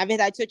 na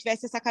verdade, se eu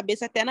tivesse essa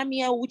cabeça até na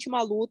minha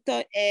última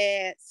luta,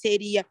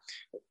 seria...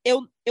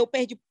 Eu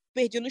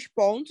perdi nos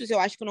pontos, eu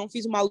acho que eu não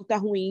fiz uma luta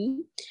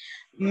ruim,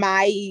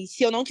 mas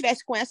se eu não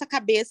tivesse com essa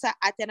cabeça,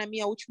 até na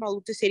minha última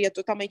luta seria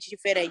totalmente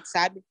diferente,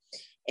 sabe?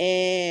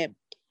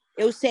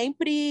 Eu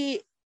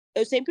sempre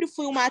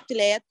fui uma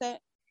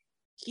atleta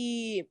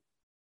que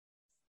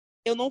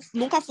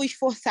nunca fui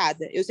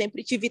esforçada, eu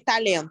sempre tive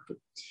talento,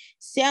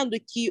 sendo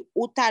que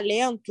o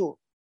talento,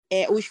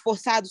 o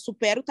esforçado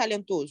supera o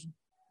talentoso,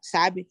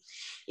 sabe?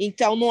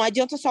 Então, não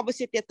adianta só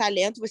você ter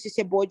talento, você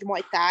ser boa de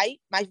Muay Thai,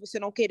 mas você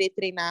não querer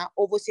treinar,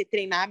 ou você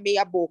treinar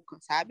meia boca,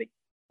 sabe?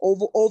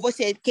 Ou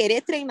você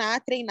querer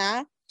treinar,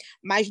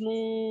 mas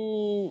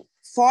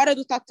fora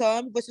do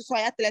tatame, você só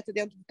é atleta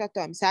dentro do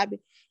tatame,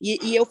 sabe?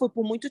 E eu fui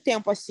por muito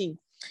tempo assim.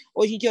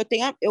 Hoje em dia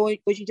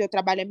eu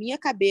trabalho a minha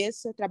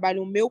cabeça,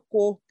 trabalho o meu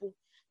corpo,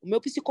 o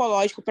meu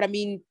psicológico para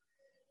mim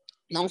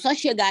não só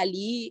chegar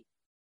ali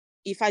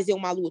e fazer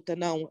uma luta,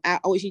 não.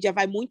 Hoje em dia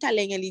vai muito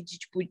além ali de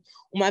tipo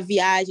uma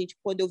viagem, tipo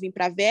quando eu vim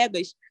para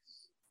Vegas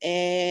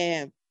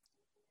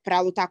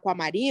para lutar com a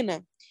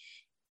Marina,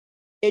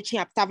 eu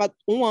tava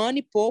 1 ano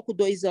e pouco,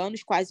 2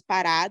 anos quase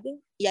parada,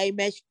 e aí o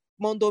médico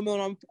mandou meu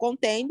nome pro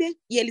Contender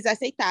e eles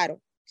aceitaram.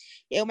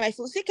 E aí o médico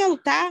falou: você quer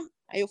lutar?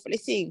 Aí eu falei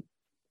assim,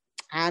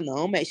 Ah,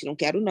 não, mestre, não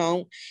quero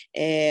não.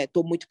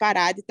 Tô muito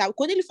parada e tal.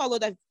 Quando ele falou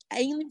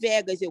em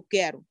Vegas, eu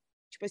quero.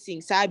 Tipo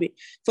assim, sabe?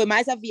 Foi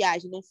mais a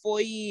viagem, não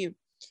foi,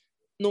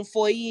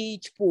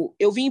 tipo,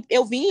 eu vim,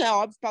 é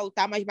óbvio, para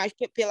lutar, mas mais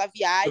pela Pelo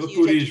viagem, eu já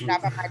turismo.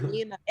 admirava a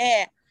Marina.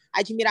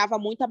 Admirava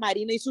muito a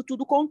Marina, isso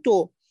tudo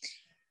contou.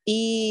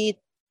 E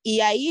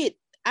aí,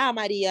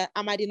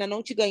 a Marina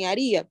não te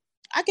ganharia?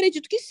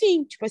 Acredito que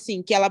sim, tipo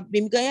assim, que ela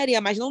me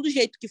ganharia, mas não do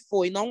jeito que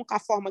foi, não com a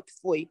forma que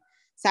foi,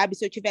 sabe?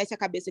 Se eu tivesse a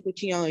cabeça que eu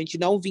tinha antes,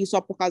 não vim só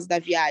por causa da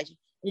viagem,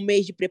 um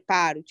mês de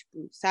preparo,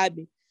 tipo,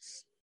 sabe?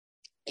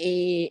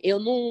 Eu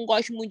não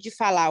gosto muito de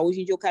falar,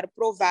 hoje em dia eu quero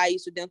provar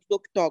isso dentro do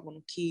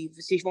octógono, que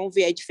vocês vão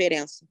ver a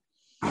diferença.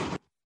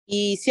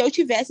 E se eu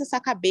tivesse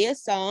essa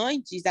cabeça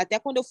antes, até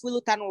quando eu fui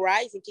lutar no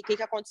Rising, o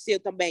que aconteceu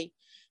também?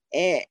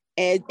 É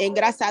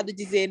engraçado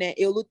dizer, né?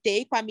 Eu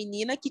lutei com a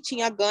menina que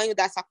tinha ganho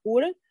da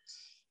Sakura,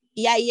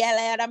 e aí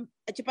ela era,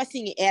 tipo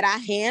assim, era a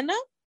Rena,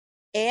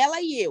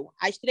 ela e eu.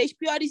 As três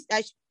piores,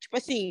 tipo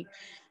assim,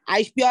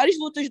 as piores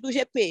lutas do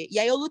GP. E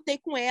aí eu lutei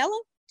com ela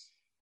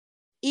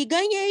e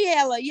ganhei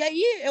ela. E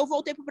aí eu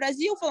voltei pro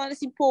Brasil falando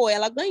assim, pô,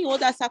 ela ganhou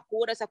da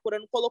Sakura, a Sakura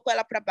não colocou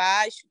ela para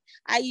baixo.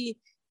 Aí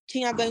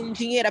tinha ganho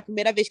dinheiro, a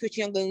primeira vez que eu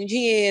tinha ganho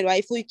dinheiro,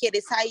 aí fui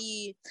querer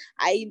sair,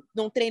 aí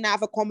não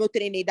treinava como eu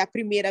treinei da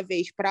primeira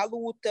vez para a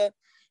luta,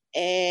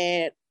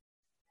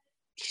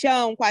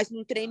 chão, quase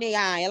não treinei,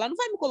 ela não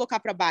vai me colocar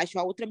para baixo,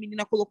 a outra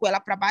menina colocou ela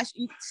para baixo,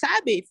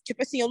 sabe?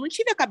 Tipo assim, eu não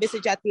tive a cabeça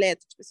de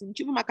atleta, tipo assim, não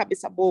tive uma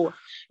cabeça boa,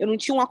 eu não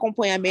tinha um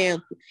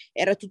acompanhamento,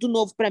 era tudo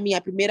novo para mim,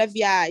 a primeira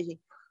viagem,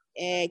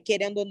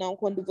 querendo ou não,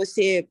 quando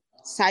você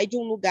sai de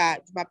um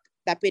lugar,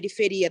 da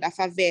periferia, da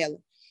favela,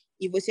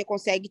 e você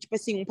consegue, tipo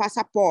assim, um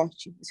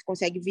passaporte, você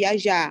consegue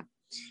viajar,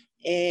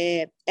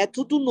 é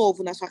tudo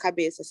novo na sua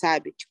cabeça,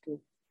 sabe? Tipo,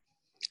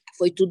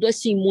 foi tudo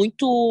assim,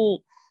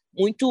 muito,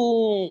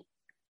 muito,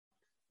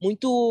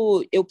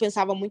 muito, eu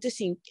pensava muito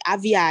assim, a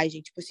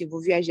viagem, tipo assim,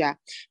 vou viajar.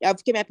 É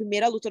óbvio que minha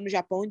primeira luta no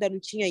Japão ainda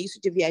não tinha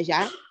isso de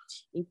viajar,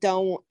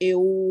 então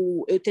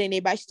eu treinei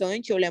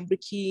bastante, eu lembro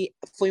que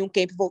foi um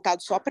camp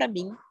voltado só para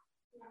mim,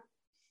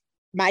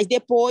 mas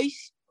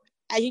depois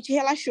a gente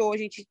relaxou, a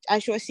gente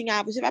achou assim,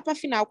 você vai para a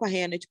final com a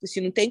Rena, tipo assim,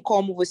 não tem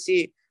como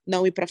você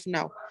não ir para a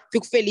final.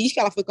 Fico feliz que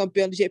ela foi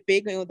campeã do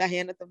GP, ganhou da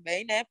Rena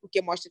também, né?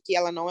 Porque mostra que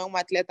ela não é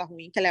uma atleta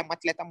ruim, que ela é uma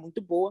atleta muito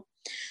boa.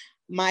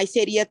 Mas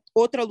seria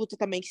outra luta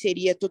também que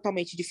seria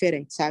totalmente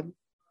diferente, sabe?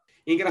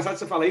 E engraçado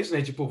você falar isso,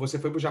 né? Tipo, você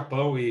foi pro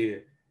Japão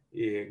e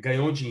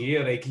ganhou um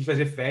dinheiro, aí quis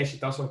fazer festa e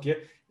tal, só que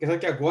engraçado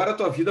que agora a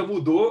tua vida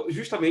mudou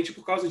justamente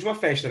por causa de uma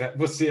festa, né?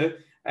 Você,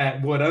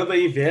 morando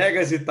aí em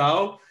Vegas e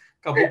tal,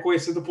 acabou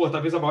conhecendo, pô,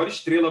 talvez a maior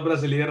estrela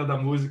brasileira da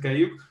música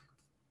aí,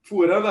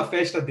 furando a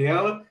festa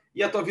dela,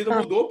 e a tua vida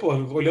mudou, pô.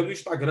 Olhando no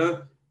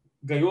Instagram,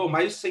 ganhou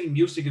mais de 100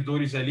 mil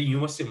seguidores ali em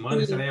uma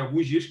semana, sei lá, em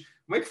alguns dias.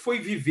 Como é que foi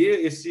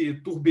viver esse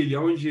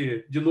turbilhão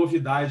de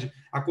novidade?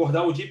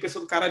 Acordar um dia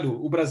pensando,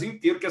 caralho, o Brasil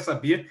inteiro quer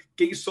saber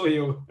quem sou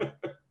eu.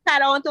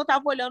 Cara, ontem eu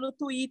tava olhando o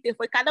Twitter,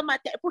 foi cada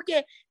matéria.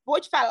 Porque vou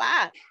te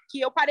falar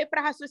que eu parei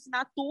para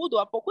raciocinar tudo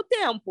há pouco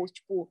tempo,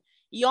 tipo.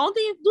 E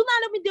ontem, do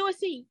nada, me deu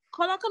assim,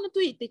 coloca no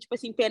Twitter, tipo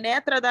assim,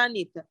 penetra da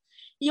Anitta.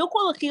 E eu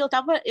coloquei, eu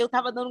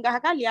tava dando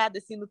gargalhada,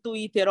 assim, no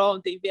Twitter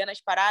ontem, vendo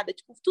as paradas,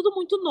 tipo, tudo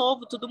muito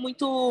novo, tudo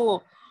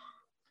muito...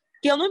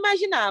 que eu não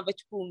imaginava,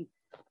 tipo...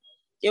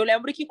 Eu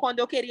lembro que quando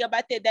eu queria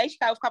bater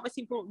 10K, eu ficava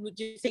assim,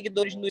 de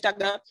seguidores no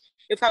Instagram,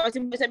 eu ficava assim,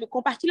 meus amigos,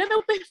 compartilha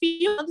meu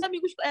perfil, os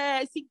amigos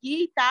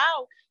seguir e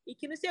tal, e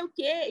que não sei o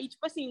quê. E,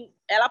 tipo assim,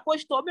 ela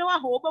postou meu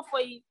arroba,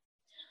 foi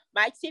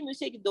mais de 100 mil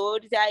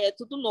seguidores, é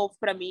tudo novo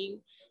para mim.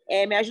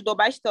 Me ajudou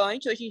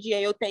bastante. Hoje em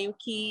dia eu falo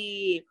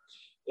que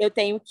eu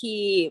tenho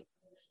que,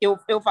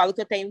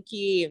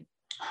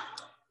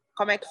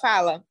 como é que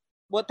fala?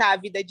 Botar a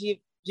vida de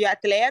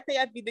atleta e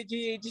a vida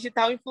de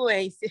digital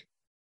influencer.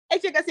 Aí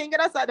fica assim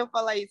engraçado eu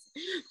falar isso.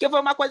 Porque foi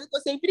uma coisa que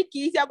eu sempre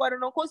quis e agora eu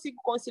não consigo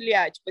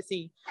conciliar. Tipo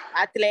assim,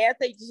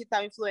 atleta e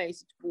digital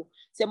influencer. Tipo,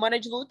 semana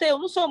de luta eu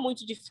não sou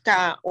muito de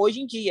ficar... Hoje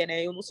em dia,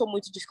 né? Eu não sou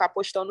muito de ficar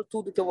postando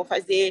tudo que eu vou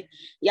fazer.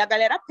 E a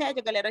galera pede,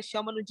 a galera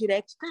chama no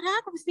direct.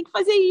 Caraca, você tem que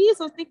fazer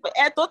isso.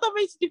 É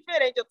totalmente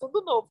diferente. É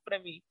tudo novo para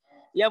mim.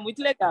 E é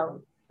muito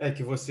legal.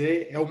 Que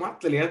você é uma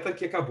atleta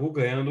que acabou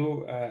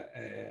ganhando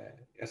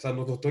essa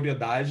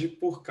notoriedade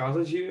por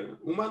causa de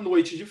uma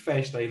noite de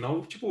festa. E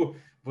não, tipo...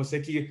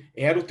 Você que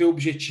era o teu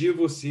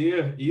objetivo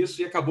ser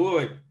isso e acabou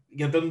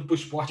entrando pro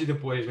esporte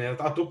depois, né?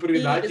 A tua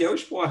prioridade é o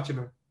esporte,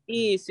 né?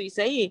 Isso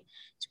aí.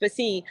 Tipo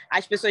assim,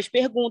 as pessoas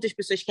perguntam, as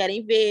pessoas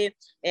querem ver,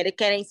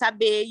 querem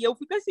saber, e eu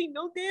fico assim,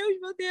 meu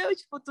Deus,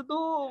 tipo,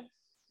 tudo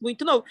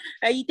muito novo.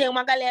 Aí tem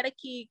uma galera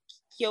que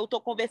eu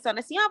tô conversando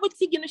assim, vou te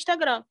seguir no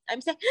Instagram. Aí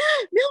me segue,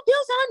 meu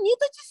Deus, a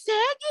Anitta te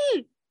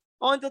segue!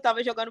 Ontem eu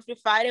tava jogando Free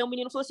Fire, aí o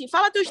menino falou assim,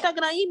 fala teu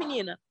Instagram aí,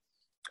 menina,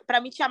 pra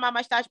me chamar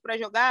mais tarde pra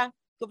jogar.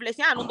 Eu falei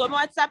assim, não dou meu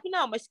WhatsApp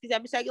não, mas se quiser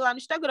me segue lá no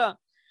Instagram.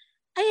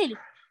 Aí ele,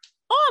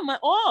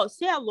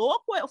 você é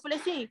louco? Eu falei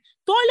assim,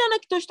 tô olhando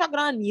aqui teu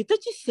Instagram, a Anitta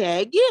te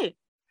segue?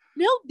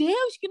 Meu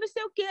Deus, que não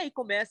sei o quê. Aí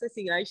começa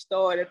assim, a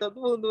história,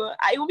 todo mundo...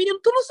 Aí o menino,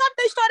 tu não sabe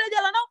da história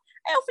dela, não?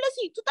 Aí eu falei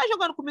assim, tu tá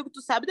jogando comigo,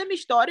 tu sabe da minha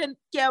história,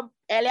 que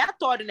é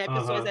aleatório, né?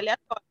 Pessoas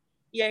aleatórias.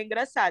 E é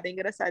engraçado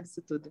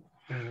isso tudo.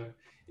 Uhum.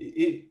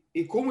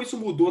 E como isso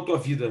mudou a tua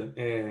vida?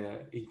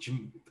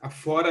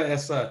 Fora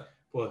essa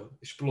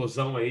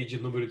explosão aí de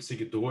número de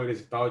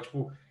seguidores e tal,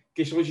 tipo,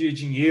 questão de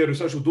dinheiro,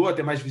 isso ajudou a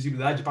ter mais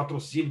visibilidade,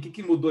 patrocínio? O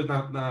que mudou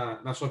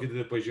na sua vida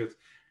depois disso?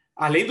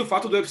 Além do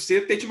fato do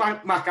UFC ter te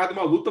marcado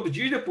uma luta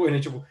dias depois, né?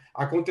 Tipo,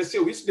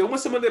 aconteceu isso, deu uma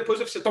semana depois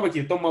do UFC, toma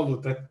uma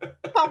luta.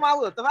 Toma uma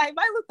luta, vai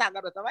lutar,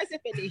 garota, vai ser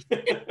feliz.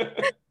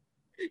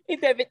 E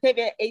teve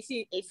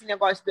esse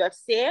negócio do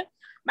UFC,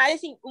 mas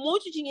assim,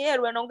 muito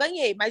dinheiro eu não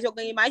ganhei, mas eu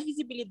ganhei mais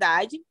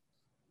visibilidade.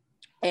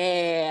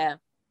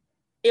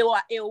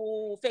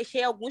 Eu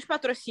fechei alguns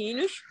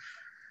patrocínios,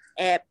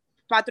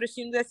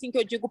 patrocínios assim que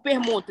eu digo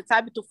permuta,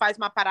 sabe? Tu faz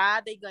uma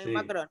parada e ganha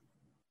uma grana.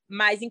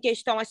 Mas em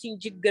questão assim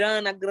de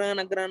grana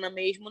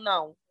mesmo,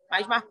 não.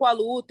 Mas marcou a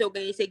luta, eu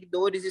ganhei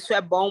seguidores, isso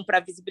é bom para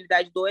a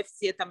visibilidade do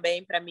UFC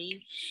também, para mim.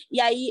 E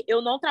aí,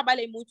 eu não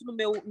trabalhei muito no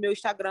meu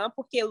Instagram,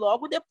 porque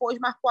logo depois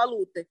marcou a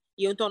luta.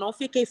 E eu, então, não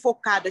fiquei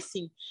focada,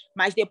 assim.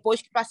 Mas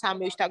depois que passar o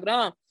meu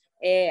Instagram,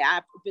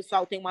 o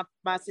pessoal tem uma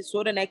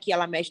assessora, né, que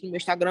ela mexe no meu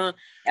Instagram,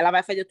 ela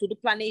vai fazer tudo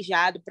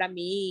planejado para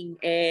mim,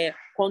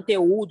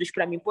 conteúdos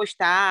para mim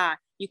postar,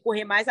 e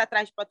correr mais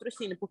atrás de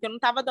patrocínio, porque eu não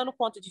estava dando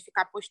conta de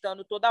ficar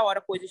postando toda hora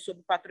coisas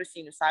sobre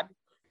patrocínio, sabe?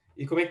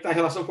 E como é que tá a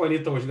relação com a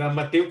Anitta hoje?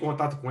 Mantém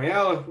contato com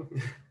ela?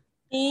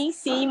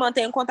 Sim,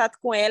 mantenho contato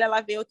com ela. Ela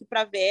veio aqui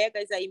para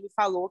Vegas, aí me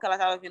falou que ela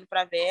estava vindo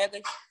para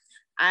Vegas.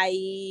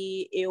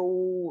 Aí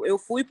eu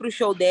fui para o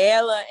show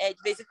dela,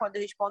 de vez em quando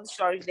eu respondo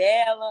stories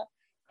dela.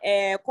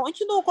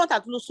 Continuo o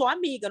contato, não sou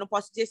amiga, não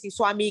posso dizer assim,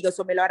 sou amiga,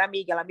 sou melhor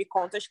amiga, ela me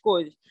conta as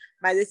coisas.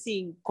 Mas,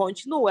 assim,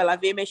 continuo, ela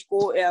vê minhas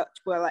coisas,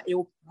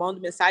 eu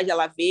mando mensagem,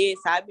 ela vê,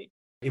 sabe?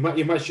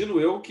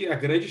 Imagino eu que a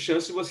grande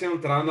chance de você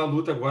entrar na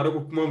luta agora com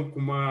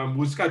uma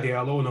música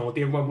dela, ou não?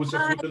 Tem alguma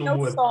música feita no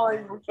humor?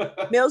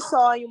 Meu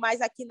sonho,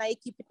 mas aqui na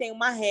equipe tem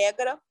uma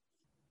regra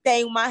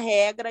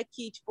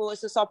que, tipo,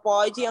 você só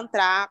pode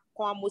entrar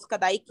com a música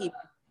da equipe.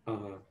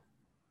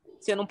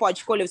 Você não pode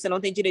escolher, você não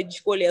tem direito de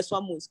escolher a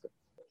sua música.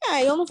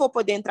 Eu não vou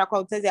poder entrar com a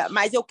luta dela,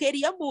 mas eu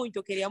queria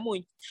muito. O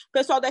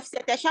pessoal do UFC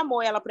até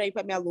chamou ela para ir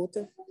para minha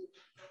luta.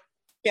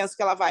 Penso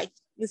que ela vai,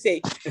 não sei.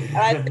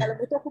 Ela é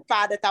muito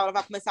ocupada, tá? Ela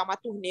vai começar uma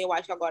turnê, eu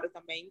acho, agora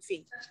também,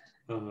 enfim.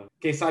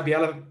 Quem sabe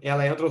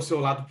ela entra ao seu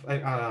lado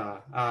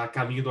a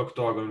caminho do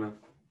octógono,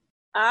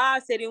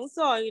 né? Seria um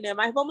sonho, né?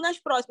 Mas vamos nas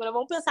próximas, né?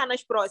 Vamos pensar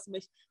nas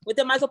próximas. Vou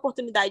ter mais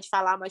oportunidade de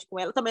falar mais com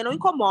ela. Também não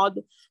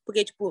incomodo,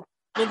 porque, tipo,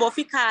 não vou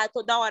ficar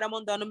toda hora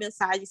mandando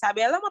mensagem,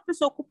 sabe? Ela é uma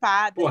pessoa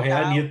ocupada. Porra, é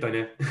a Anitta,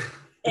 né?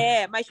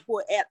 Mas,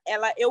 tipo,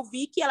 eu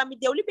vi que ela me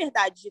deu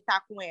liberdade de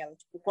estar com ela.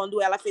 Tipo, quando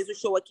ela fez o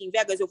show aqui em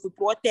Vegas, eu fui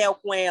pro hotel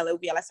com ela, eu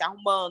vi ela se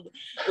arrumando,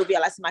 eu vi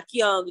ela se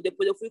maquiando,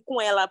 depois eu fui com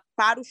ela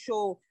para o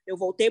show, eu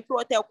voltei pro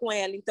hotel com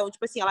ela. Então,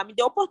 tipo assim, ela me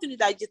deu a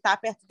oportunidade de estar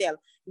perto dela.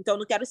 Então, eu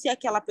não quero ser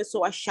aquela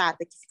pessoa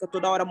chata que fica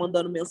toda hora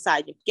mandando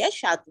mensagem, porque é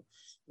chato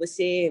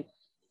você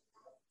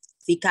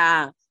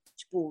ficar,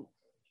 tipo,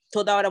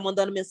 toda hora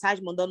mandando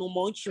mensagem, mandando um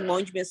monte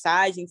de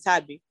mensagem,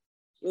 sabe?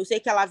 Eu sei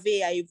que ela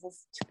vê, aí eu vou,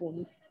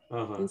 tipo,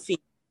 enfim.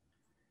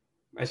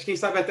 Mas quem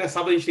sabe até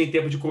sábado a gente tem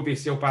tempo de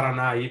convencer o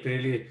Paraná aí para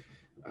ele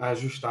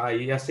ajustar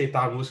aí e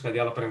aceitar a música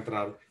dela para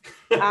entrada.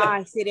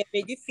 Seria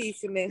bem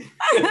difícil, né?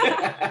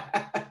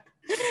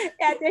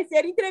 É a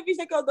terceira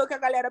entrevista que eu dou que a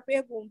galera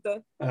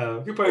pergunta.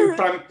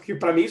 Que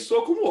pra mim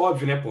soa como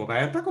óbvio, né? Pô,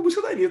 vai entrar com a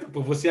música da Anitta.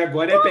 Pô, você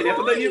agora é a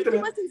penetra da Anitta, né?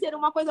 Tipo assim, seria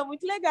uma coisa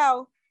muito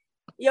legal.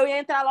 E eu ia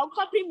entrar logo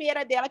com a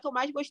primeira dela, que eu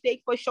mais gostei,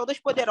 que foi Show das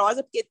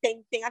Poderosas, porque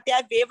tem até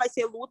a ver, vai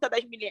ser luta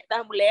das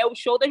mulheres, o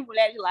show das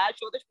mulheres lá,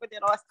 Show das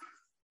Poderosas.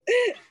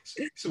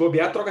 Se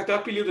bobear, troca até o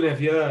apelido, né?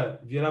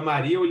 Vira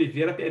Maria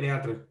Oliveira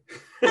Penetra.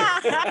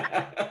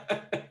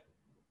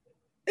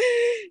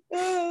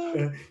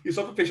 E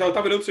só para fechar, eu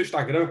estava olhando o seu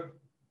Instagram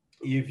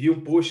e vi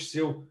um post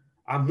seu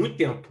há muito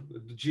tempo,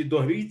 de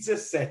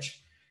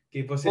 2017,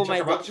 que você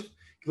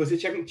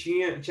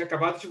tinha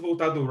acabado de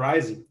voltar do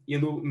Rising, e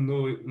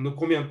no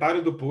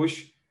comentário do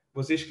post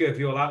você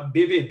escreveu lá: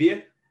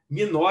 BBB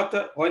me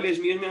nota, olha as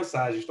minhas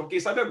mensagens. Então, quem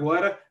sabe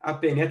agora a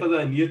penetra da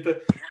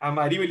Anitta, a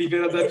Maria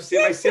Oliveira do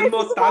UFC, vai ser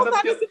notada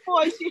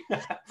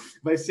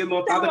vai ser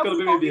notada pelo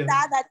BBB. Eu fui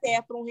convidada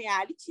até para um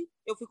reality.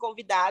 Eu fui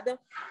convidada,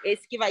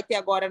 esse que vai ter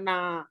agora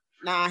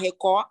na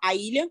Record, A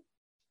Ilha.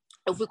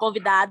 Eu fui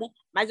convidada,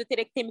 mas eu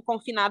teria que ter me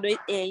confinado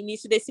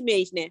início desse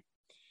mês, né?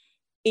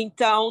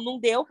 Então, não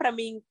deu para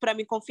me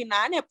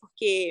confinar, né?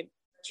 Porque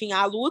tinha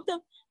a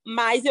luta.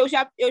 Mas eu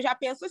já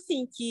penso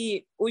assim,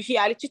 que os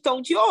reality estão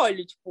de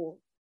olho,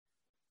 tipo...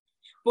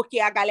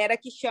 Porque a galera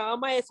que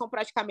chama são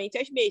praticamente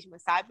as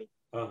mesmas, sabe?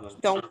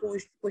 Então, com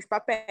os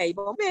papéis.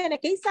 Vamos ver, né?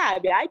 Quem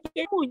sabe?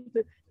 Que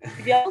muito.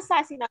 Devia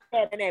lançar assim na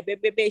pedra, né?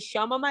 BBB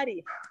chama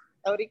Maria.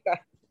 Tá brincando.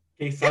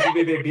 Quem sabe o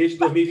BBB de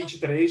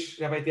 2023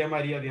 já vai ter a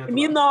Maria dentro.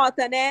 Me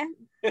nota, né?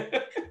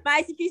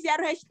 Mas se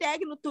fizeram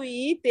hashtag no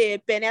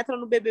Twitter, penetra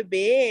no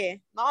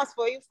BBB. Nossa,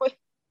 foi...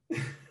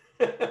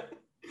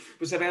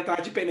 Você vai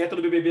entrar de penetra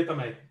no BBB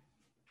também.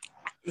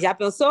 Já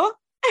pensou?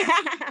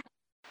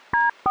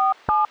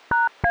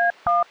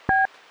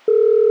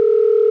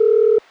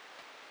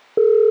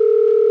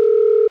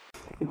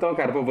 Então,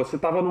 cara, pô, você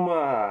tava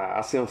numa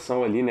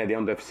ascensão ali, né,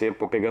 dentro do UFC,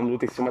 pô, pegando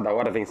luta em cima da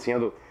hora,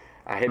 vencendo,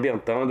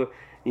 arrebentando.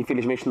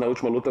 Infelizmente, na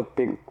última luta,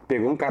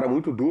 pegou um cara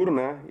muito duro,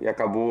 né, e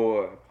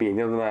acabou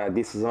perdendo na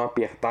decisão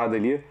apertada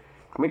ali.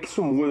 Como é que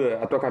isso muda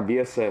a tua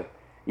cabeça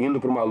indo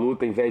pra uma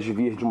luta, em vez de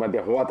vir de uma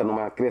derrota,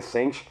 numa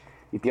crescente,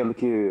 e tendo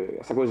que,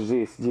 essa coisa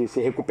de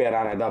se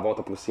recuperar, né, dar a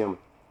volta por cima?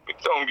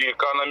 Então, Gui,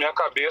 cara, na minha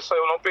cabeça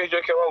eu não perdi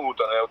aquela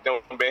luta, né? Eu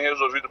tenho bem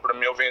resolvido pra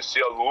mim, eu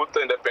venci a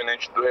luta,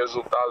 independente do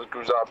resultado que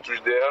os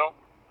árbitros deram,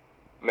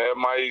 né?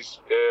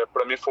 Mas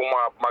pra mim foi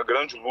uma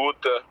grande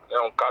luta, é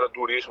um cara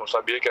duríssimo, eu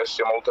sabia que ia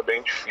ser uma luta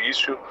bem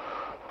difícil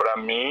pra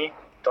mim,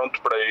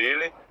 tanto pra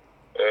ele,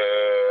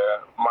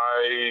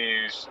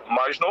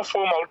 mas não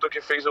foi uma luta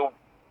que fez eu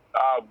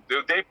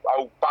dei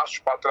passos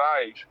pra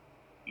trás.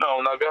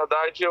 Não, na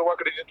verdade eu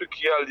acredito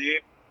que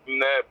ali,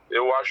 né,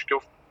 eu acho que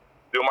eu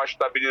deu uma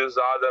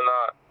estabilizada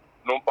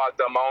num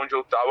patamar onde eu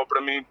estava para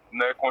mim,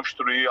 né,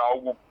 construir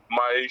algo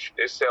mais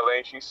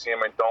excelente em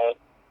cima. Então,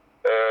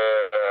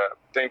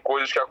 tem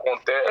coisas que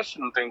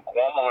acontecem, não tem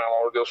como,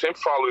 né? Eu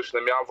sempre falo isso,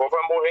 né? Minha avó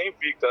vai morrer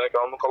invicta, né, que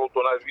ela nunca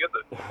lutou na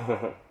vida,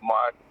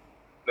 mas,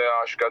 né,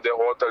 acho que a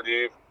derrota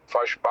ali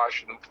faz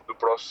parte do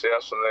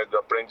processo, né, da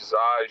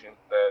aprendizagem,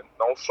 né,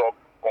 não só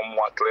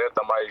como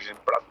atleta, mas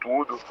para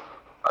tudo.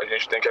 A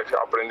gente tem que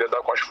aprender a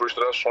dar com as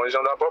frustrações e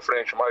andar para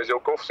frente. Mas é o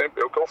que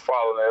eu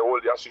falo, né?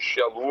 Eu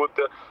assisti a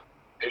luta,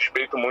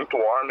 respeito muito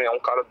o Armin, é um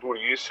cara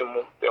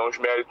duríssimo, tem os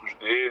méritos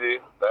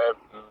dele, né?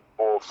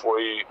 Pô,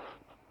 foi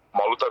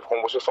uma luta,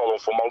 como você falou,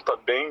 foi uma luta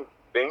bem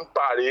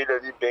parelha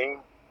ali,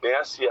 bem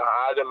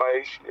acirrada,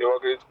 mas eu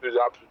acredito que os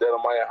árbitros deram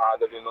uma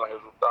errada ali no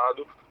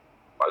resultado.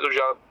 Mas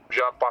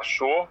já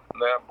passou,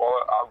 né?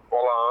 A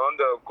bola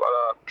anda,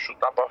 agora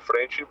chutar para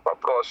frente e para a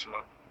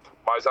próxima.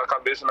 Mas minha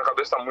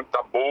cabeça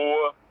tá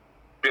boa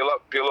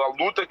pela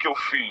luta que eu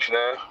fiz,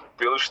 né?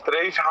 Pelos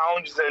 3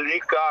 rounds ali,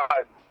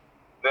 cara,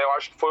 né? Eu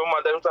acho que foi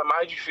uma das lutas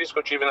mais difíceis que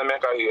eu tive na minha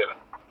carreira.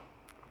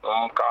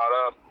 Um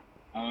cara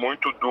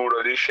muito duro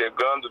ali,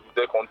 chegando do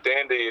The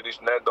Contender, eles,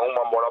 né, dão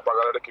uma moral pra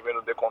galera que vem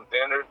no The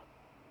Contender.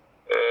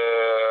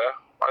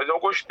 Mas eu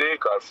gostei,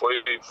 cara,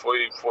 foi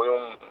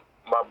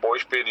uma boa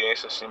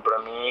experiência, assim, pra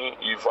mim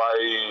e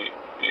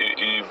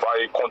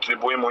vai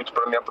contribuir muito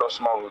pra minha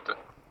próxima luta.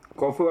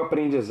 Qual foi o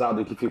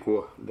aprendizado que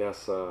ficou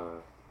dessa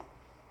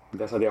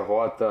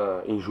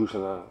derrota injusta,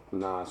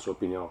 na sua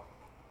opinião?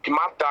 Que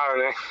matar,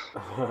 né?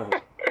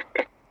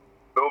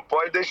 Não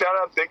pode deixar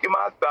ela ter que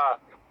matar.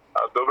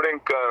 Eu tô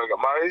brincando,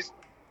 mas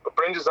o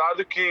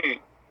aprendizado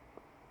que,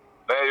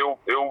 né,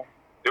 eu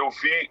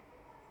vi,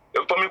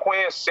 eu tô me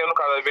conhecendo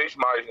cada vez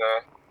mais,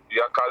 né?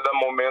 E a cada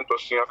momento,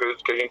 assim, eu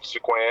acredito que a gente se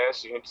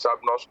conhece, a gente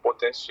sabe o nosso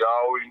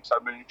potencial e a gente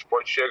sabe onde a gente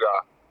pode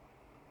chegar.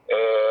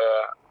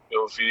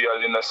 Eu vi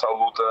ali nessa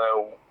luta, né,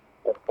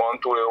 o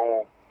quanto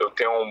eu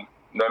tenho,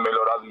 né,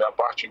 melhorado minha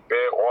parte em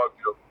pé,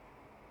 óbvio.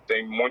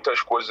 Tem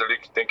muitas coisas ali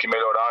que tem que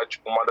melhorar.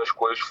 Tipo, uma das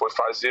coisas foi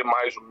fazer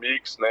mais o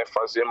mix, né,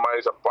 fazer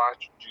mais a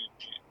parte de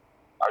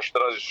as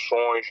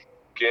transições,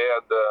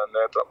 queda,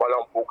 né, trabalhar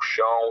um pouco o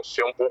chão,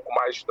 ser um pouco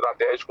mais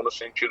estratégico no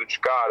sentido de,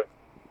 cara,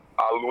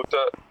 a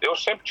luta... Eu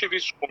sempre tive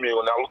isso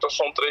comigo, né, a luta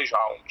são 3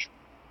 rounds.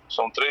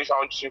 São 3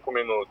 rounds de 5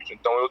 minutos.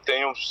 Então eu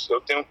tenho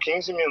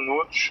 15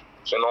 minutos...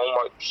 Se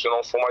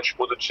não for uma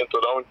disputa de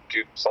cinturão,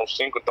 que são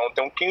 5, então eu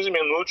tenho 15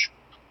 minutos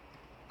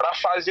para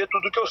fazer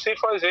tudo que eu sei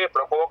fazer,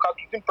 para colocar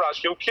tudo em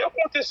prática. E o que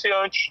acontecer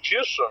antes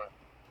disso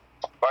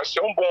vai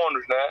ser um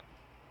bônus, né?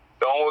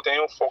 Então eu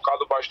tenho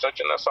focado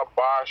bastante nessa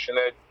parte,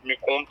 né? Me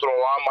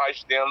controlar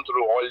mais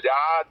dentro,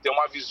 olhar, ter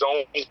uma visão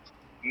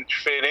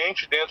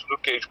diferente dentro do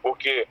cage,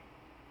 porque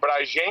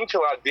pra gente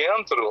lá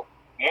dentro,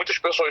 muitas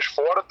pessoas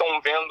fora estão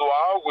vendo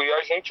algo e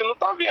a gente não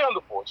tá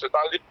vendo, pô. Você tá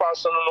ali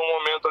passando num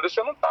momento ali,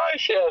 você não tá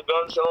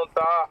enxergando, você não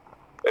tá...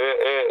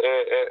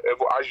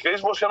 às vezes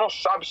você não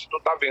sabe se tu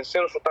tá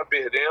vencendo, se tu tá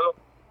perdendo,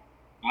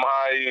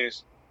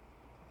 mas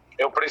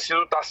eu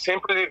preciso estar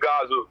sempre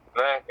ligado,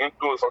 né, em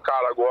tudo. Falo,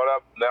 cara,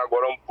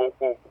 agora é um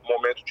pouco o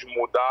momento de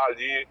mudar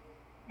ali,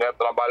 né,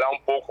 trabalhar um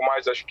pouco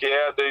mais as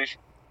quedas,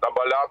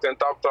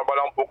 tentar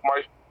trabalhar um pouco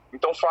mais...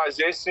 Então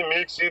fazer esse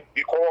mix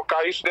e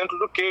colocar isso dentro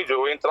do cage,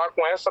 eu entrar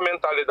com essa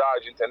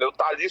mentalidade, entendeu?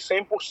 Tá ali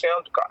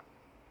 100%, cara.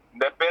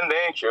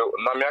 Independente,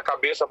 na minha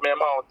cabeça, meu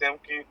irmão, eu tenho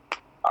que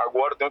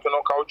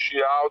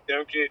nocautear,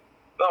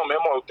 Não, meu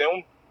irmão,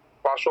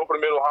 passou o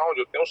primeiro round,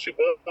 eu tenho o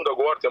segundo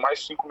agora, tenho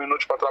mais 5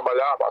 minutos para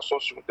trabalhar, passou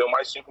o segundo, tenho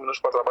mais 5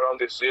 minutos para trabalhar no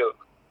terceiro.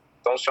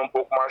 Então ser um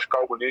pouco mais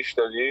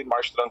calculista ali,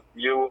 mais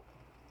tranquilo,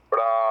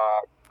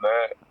 para,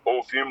 né,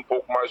 ouvir um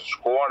pouco mais os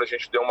corners. A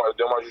gente deu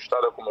uma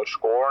ajustada com meus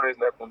corners,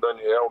 né, com o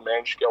Daniel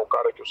Mendes, que é o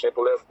cara que eu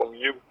sempre levo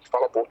comigo, que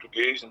fala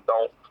português,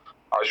 então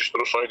as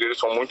instruções dele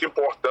são muito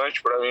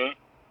importantes para mim,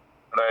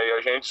 né, e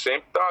a gente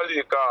sempre tá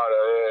ali,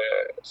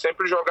 cara,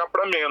 sempre jogar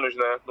para menos,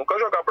 né, nunca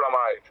jogar para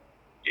mais.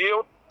 E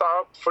eu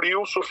tá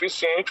frio o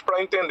suficiente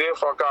para entender,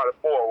 falar, cara,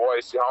 pô,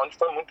 esse round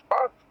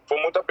foi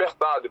muito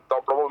apertado,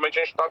 então provavelmente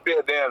a gente tá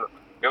perdendo.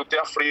 Eu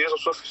tenho a frieza o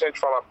suficiente de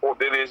falar, pô,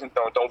 beleza,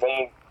 então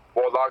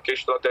vou dar aqui a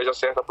estratégia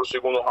certa pro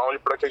segundo round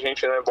para que a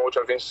gente, né, volte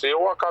a vencer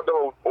ou acabe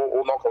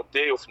ou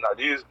nocauteie ou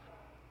finalize.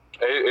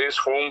 Esse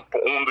foi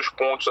um dos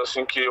pontos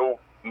assim que eu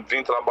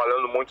vim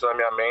trabalhando muito na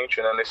minha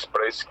mente, né,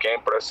 para esse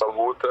camp, para essa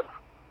luta,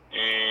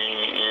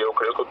 e eu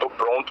creio que eu estou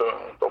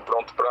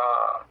pronto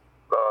para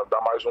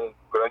dar mais um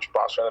grande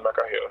passo aí na minha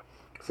carreira.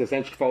 Você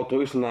sente que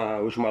faltou isso na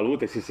última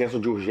luta, esse senso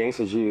de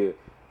urgência de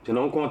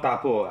não contar,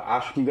 pô,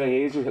 acho que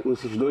ganhei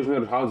esses 2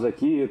 primeiros rounds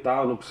aqui e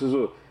tal, não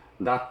preciso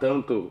dar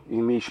tanto e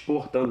me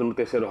expor tanto no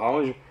terceiro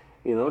round,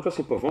 e não, tipo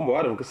assim, pô,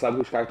 vambora, nunca sabe o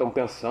que os caras estão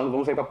pensando,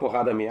 vamos sair pra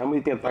porrada mesmo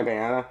e tentar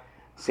ganhar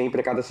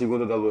sempre a cada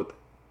segunda da luta.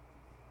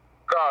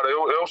 Cara,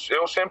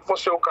 eu sempre vou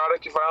ser o cara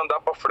que vai andar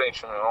pra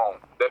frente, meu irmão,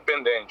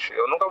 independente.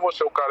 Eu nunca vou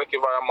ser o cara que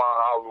vai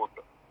amarrar a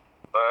luta,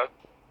 né?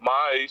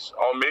 Mas,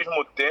 ao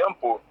mesmo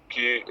tempo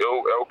que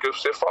é o que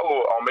você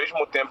falou, ao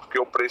mesmo tempo que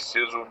eu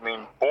preciso me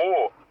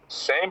impor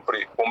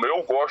sempre, como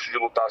eu gosto de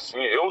lutar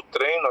assim, eu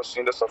treino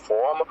assim dessa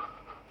forma,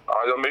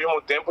 mas ao mesmo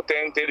tempo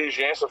tem a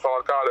inteligência,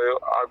 falar, cara,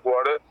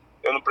 agora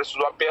eu não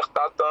preciso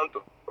apertar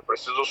tanto, eu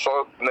preciso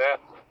só, né,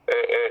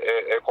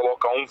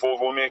 colocar um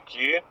volume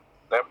aqui,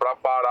 né, para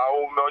parar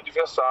o meu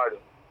adversário,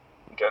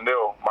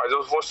 entendeu? Mas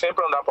eu vou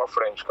sempre andar para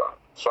frente, cara.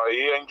 Isso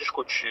aí é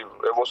indiscutível.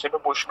 Eu vou sempre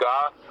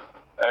buscar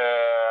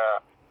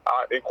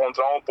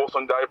encontrar uma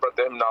oportunidade para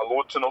terminar a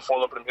luta. Se não for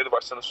no primeiro,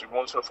 vai ser no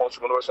segundo. Se não for no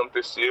segundo, vai ser no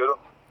terceiro.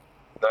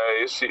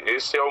 Né?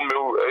 Esse é o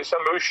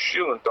meu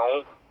estilo.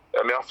 Então, é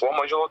a minha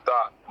forma de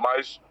lutar.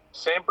 Mas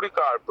sempre,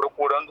 cara,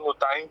 procurando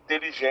lutar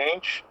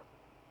inteligente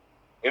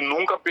e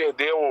nunca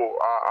perder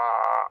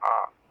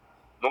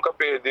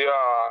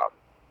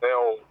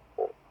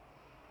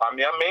a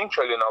minha mente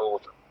ali na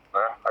luta,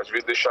 né? Às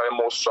vezes deixar a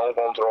emoção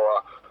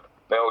controlar,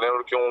 né? Eu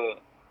lembro que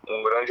um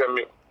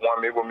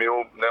amigo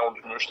meu, né, um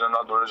dos meus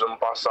treinadores ano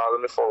passado,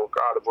 me falou,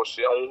 cara,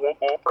 você é um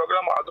robô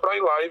programado para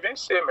ir lá e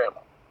vencer mesmo.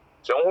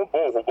 Você é um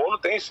robô. O robô não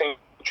tem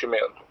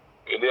sentimento.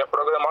 Ele é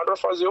programado para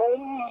fazer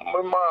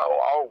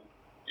algo.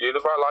 E ele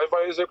vai lá e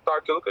vai executar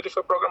aquilo que ele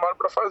foi programado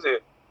para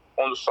fazer.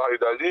 Quando sai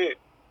dali,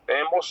 tem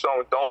emoção.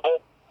 Então,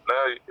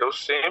 né, eu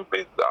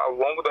sempre, ao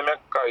longo da minha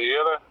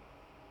carreira,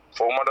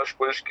 foi uma das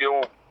coisas que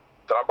eu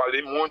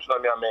trabalhei muito na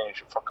minha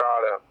mente. Falei,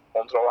 cara,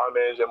 controlar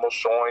minhas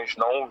emoções,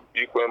 não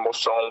ir com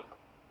emoção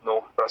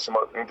pra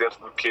cima, dentro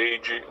do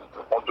cage.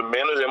 Quanto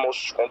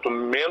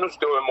menos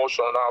teu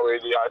emocional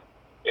ele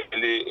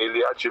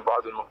é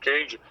ativado no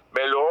cage,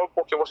 melhor,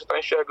 porque você está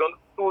enxergando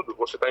tudo.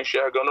 Você está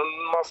enxergando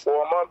numa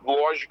forma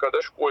lógica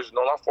das coisas,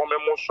 não na forma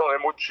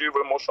emotiva,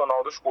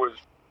 emocional das coisas.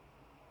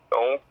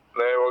 Então,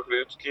 né, eu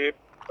acredito que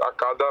a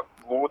cada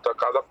luta, a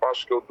cada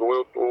passo que eu dou,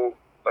 eu estou,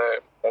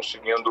 né,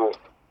 conseguindo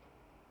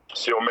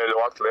ser o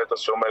melhor atleta,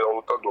 ser o melhor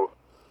lutador.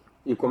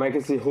 E como é que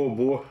esse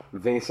robô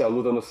vence a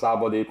luta no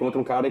sábado aí contra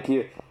um cara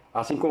que,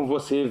 assim como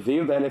você,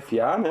 veio da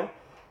LFA, né?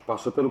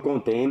 Passou pelo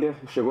Contender,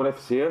 chegou no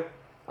UFC,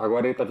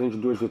 agora ele tá vindo de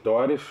 2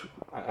 vitórias,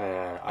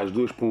 as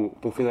duas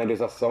por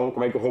finalização.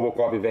 Como é que o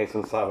Robocop vence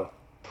no sábado?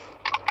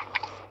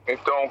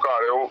 Então,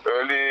 cara,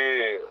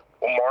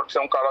 o Morx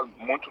é um cara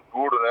muito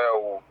duro,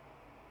 né?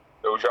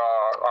 Eu já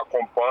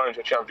acompanho,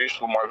 já tinha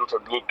visto uma luta,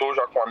 lutou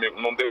já com um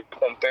amigo, não deu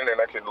Contender,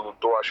 né, que ele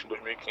lutou, acho que em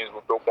 2015,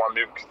 lutou com um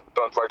amigo que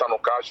tanto vai estar no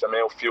card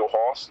também, o Phil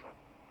Ross.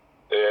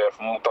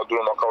 Um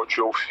lutador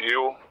nocauteou o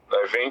Phil,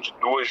 né, vem de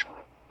duas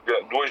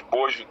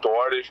boas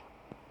vitórias,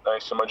 né,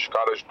 em cima de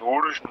caras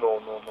duros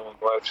no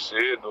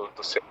UFC, do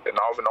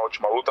Cenalve na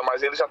última luta,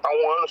 mas ele já está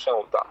 1 ano sem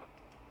lutar.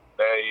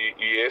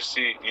 Né,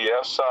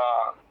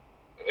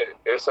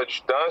 essa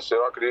distância,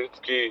 eu acredito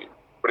que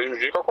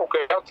prejudica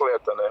qualquer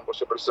atleta, né?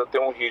 Você precisa ter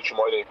um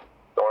ritmo ali.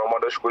 Então é uma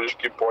das coisas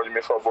que pode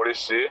me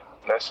favorecer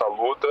nessa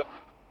luta.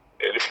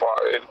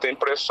 Ele tem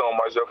pressão,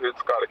 mas eu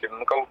acredito, cara, que ele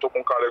nunca lutou com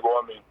um cara igual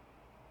a mim,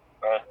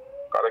 né?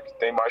 Um cara que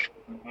tem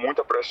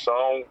muita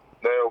pressão,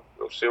 né?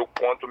 Eu sei o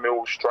quanto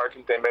meu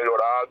striking tem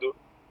melhorado,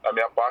 a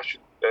minha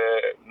parte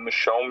no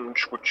chão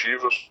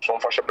indiscutível, sou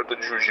uma faixa preta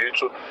de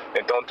jiu-jitsu,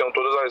 então eu tenho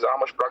todas as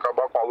armas para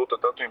acabar com a luta,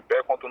 tanto em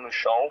pé quanto no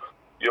chão.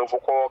 E eu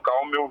vou colocar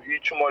o meu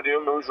ritmo ali,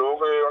 o meu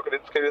jogo, e eu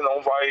acredito que ele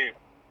não vai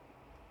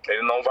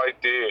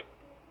ter,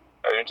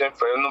 ele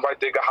não vai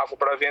ter garrafa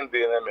para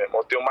vender, né, mesmo?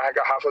 Eu tenho mais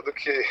garrafa do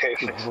que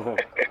ele.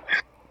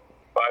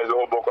 Mas o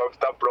Robocop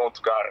tá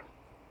pronto, cara.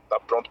 Tá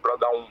pronto para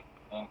dar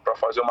para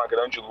fazer uma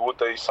grande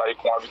luta e sair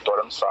com a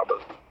vitória no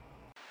sábado.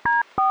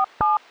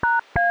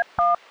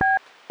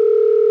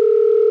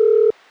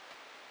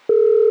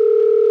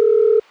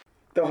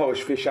 Então, Raul,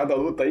 fechada a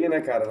luta aí,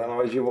 né, cara? Tá na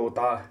hora de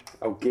voltar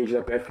ao cage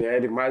da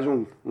PFL. Mais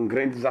um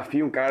grande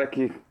desafio, um cara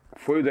que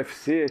foi do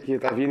UFC, que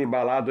tá vindo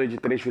embalado aí de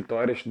 3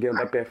 vitórias dentro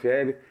da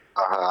PFL.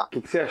 O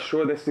que você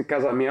achou desse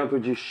casamento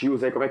de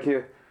estilos aí? Como é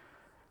que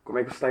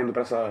você tá indo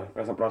pra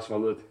essa próxima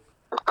luta?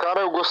 Cara,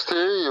 eu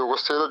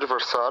gostei do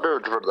adversário,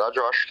 de verdade.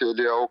 Eu acho que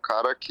ele é o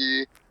cara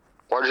que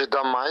pode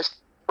dar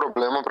mais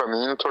problema pra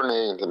mim no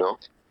torneio, entendeu?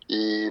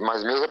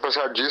 Mas mesmo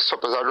apesar disso,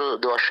 apesar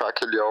de eu achar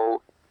que ele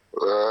é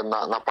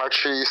na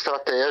parte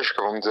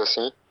estratégica, vamos dizer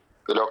assim,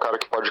 ele é o cara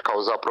que pode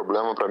causar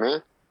problema pra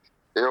mim.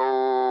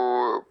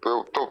 Eu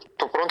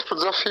tô pronto pro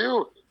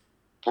desafio,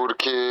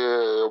 porque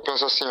eu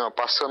penso assim, ó,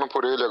 passando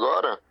por ele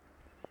agora,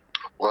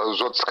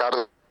 os outros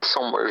caras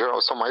são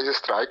mais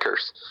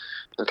strikers,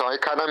 Então aí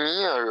cai na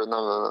minha,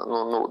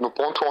 no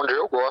ponto onde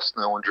eu gosto,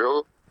 né? Onde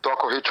eu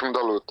toco o ritmo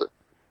da luta.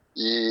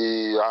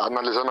 E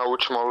analisando a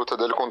última luta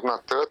dele contra o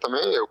Natan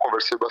também, eu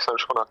conversei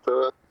bastante com o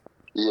Natan.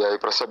 E aí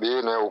pra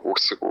saber, né,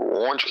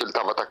 onde que ele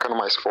estava atacando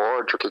mais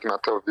forte, o que o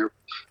Natan viu.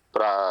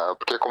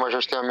 Porque como a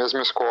gente tem a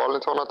mesma escola,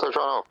 então o Natan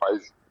já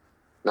faz,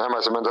 né,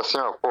 mais ou menos assim,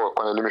 ó, pô,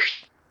 quando ele me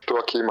chutou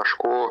aqui,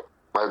 machucou,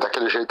 mas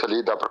daquele jeito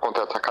ali dá pra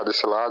contra-atacar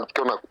desse lado,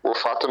 porque o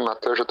fato do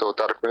Natan já ter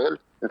lutado com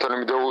ele, então ele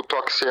me deu o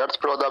toque certo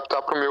pra eu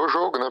adaptar pro meu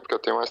jogo, né, porque eu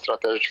tenho uma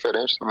estratégia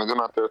diferente também do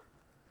Natan.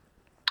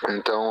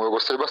 Então eu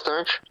gostei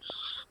bastante,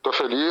 tô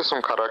feliz,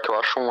 um cara que eu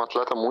acho um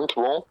atleta muito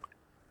bom,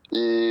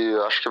 e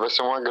acho que vai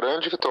ser uma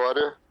grande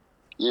vitória,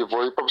 e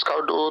vou ir pra buscar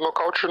o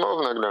nocaute de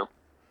novo, né, Guilherme?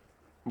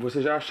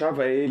 Você já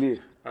achava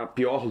ele a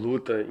pior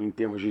luta em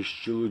termos de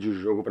estilo de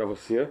jogo pra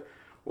você?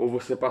 Ou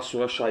você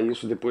passou a achar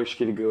isso depois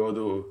que ele ganhou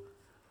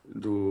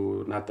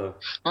do Natan?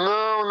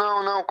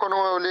 Não. Quando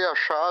eu olhei a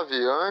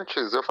chave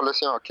antes, eu falei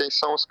assim, ó, quem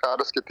são os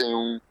caras que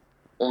tem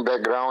um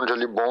background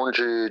ali bom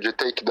de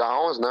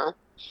takedowns, né?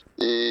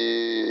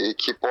 E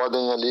que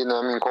podem ali,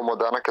 né, me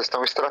incomodar na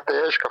questão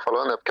estratégica,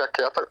 falando, né? Porque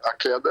a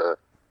queda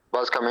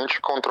basicamente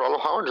controla o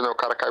round, né? O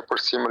cara cai por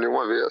cima ali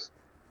uma vez,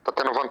 tá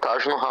tendo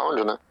vantagem no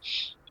round, né?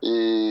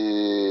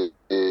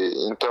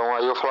 Então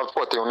aí eu falava,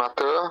 pô, tem o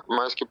Natan,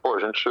 mas que, pô, a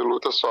gente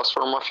luta só se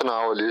for uma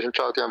final ali, a gente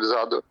já tem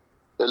avisado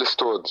eles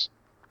todos.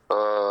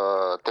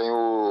 Tem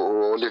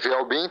o Olivier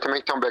Albin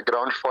também, que tem um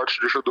background forte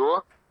de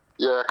judô,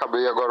 e aí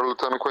acabei agora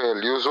lutando com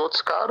ele. E os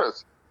outros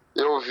caras,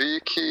 eu vi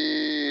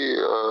que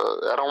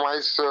eram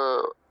mais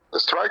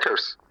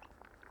strikers.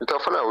 Então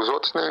eu falei, os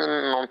outros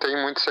não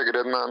tem muito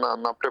segredo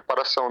na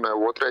preparação, né?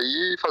 O outro é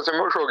ir fazer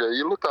meu jogo, é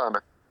ir lutar,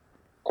 né?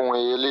 Com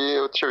ele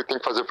eu tenho que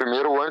fazer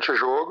primeiro o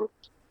antijogo,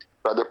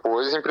 para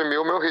depois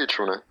imprimir o meu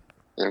ritmo, né?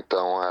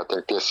 Então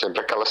tem que ter sempre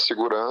aquela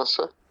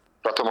segurança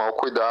para tomar o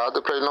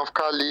cuidado, para ele não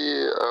ficar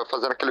ali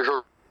fazendo aquele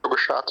jogo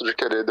chato de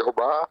querer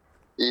derrubar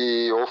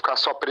ou ficar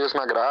só preso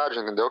na grade,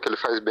 entendeu? Que ele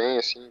faz bem,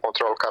 assim,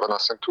 controla o cara na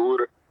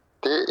cintura.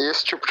 Ter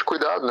esse tipo de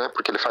cuidado, né?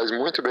 Porque ele faz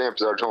muito bem,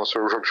 apesar de não ser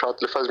um jogo chato,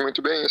 ele faz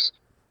muito bem isso.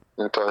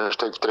 Então a gente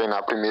tem que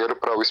treinar primeiro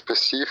para o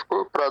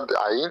específico, para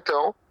aí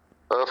então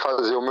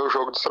fazer o meu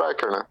jogo de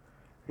striker, né?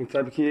 A gente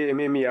sabe que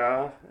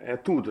MMA é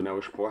tudo, né? O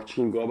esporte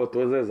que engloba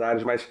todas as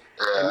áreas, mas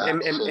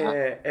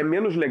é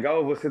menos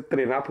legal você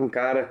treinar para um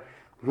cara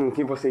com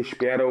quem você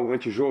espera o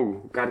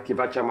antijogo, o cara que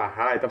vai te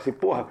amarrar e tal, assim,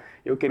 porra,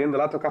 eu querendo ir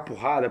lá tocar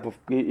porrada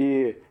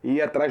e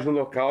ir atrás do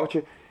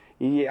nocaute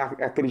e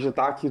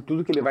acreditar que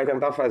tudo que ele vai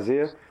tentar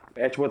fazer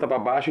é te botar para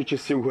baixo e te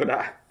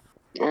segurar.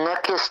 Na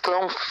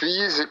questão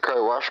física,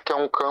 eu acho que é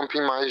um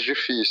camping mais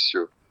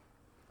difícil,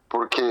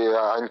 porque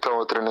então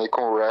eu treinei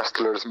com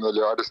wrestlers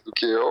melhores do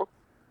que eu,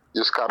 e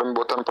os caras me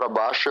botando para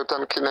baixo, eu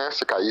tendo que, né,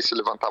 se caísse,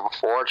 levantava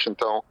forte,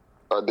 então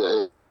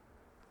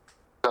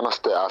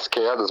as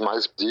quedas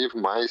mais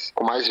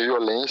com mais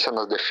violência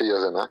nas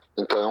defesas, né?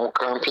 Então é um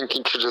camping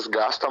que te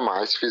desgasta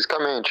mais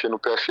fisicamente. E no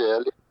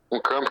PFL, um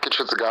camping que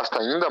te desgasta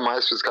ainda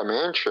mais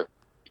fisicamente,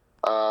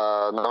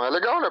 não é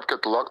legal, né?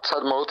 Porque logo tu sai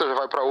de uma luta já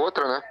vai para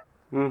outra, né?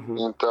 Uhum.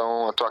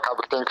 Então tu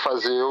acaba que tem que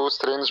fazer os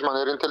treinos de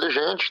maneira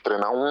inteligente,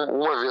 treinar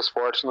uma vez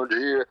forte no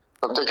dia,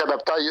 então tem que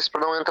adaptar isso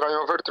para não entrar em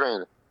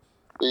overtraining.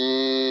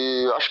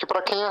 E acho que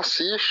para quem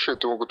assiste,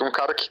 um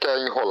cara que quer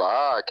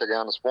enrolar, quer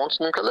ganhar nos pontos,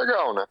 nunca é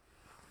legal, né?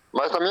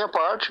 Mas da minha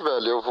parte,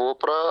 velho, eu vou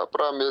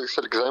pra mesmo, se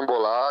ele quiser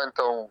embolar,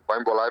 então vai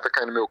embolar e vai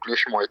cair no meu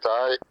clinch Muay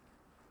Thai.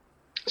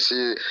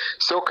 Se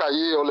eu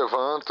cair, eu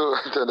levanto,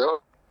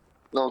 entendeu?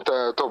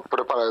 Eu tô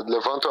preparado,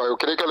 eu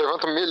creio que eu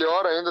levanto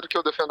melhor ainda do que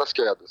eu defendo as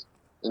quedas.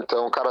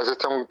 Então o cara às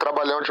vezes tem um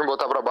trabalhão de me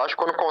botar pra baixo,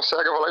 quando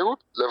consegue eu vou lá e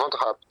levanto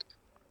rápido.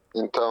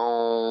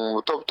 Então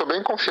eu tô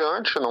bem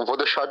confiante, não vou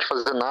deixar de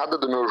fazer nada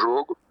do meu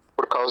jogo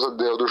por causa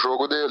do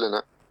jogo dele,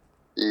 né?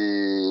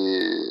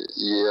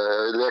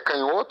 Ele é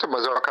canhoto,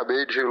 mas eu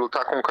acabei de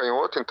lutar com um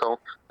canhoto, então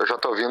eu já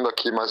tô vindo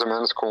aqui mais ou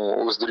menos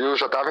com os drills,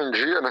 já tava em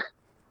dia, né?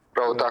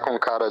 Pra lutar com um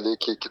cara ali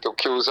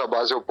que usa a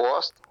base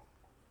oposta.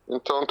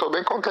 Então tô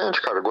bem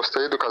contente, cara.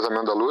 Gostei do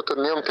casamento da luta.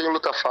 Não tem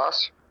luta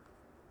fácil,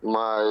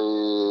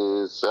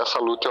 mas essa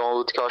luta é uma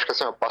luta que eu acho que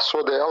assim,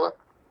 passou dela,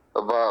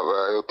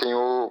 eu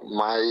tenho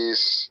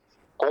mais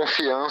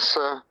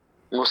confiança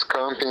nos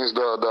campings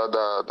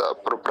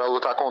pra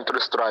lutar contra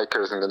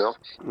strikers, entendeu?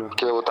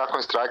 Porque lutar com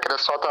striker é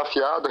só estar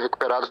afiado,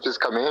 recuperado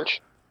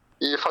fisicamente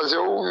e fazer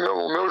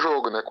o meu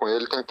jogo, né? Com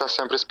ele tem que estar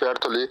sempre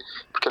esperto ali,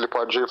 porque ele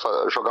pode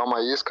jogar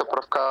uma isca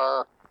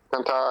pra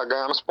tentar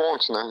ganhar nos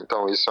pontos, né?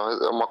 Então isso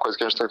é uma coisa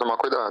que a gente tem que tomar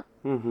cuidado.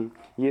 Uhum.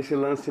 E esse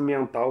lance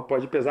mental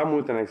pode pesar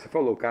muito, né? Você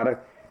falou, o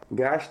cara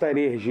gasta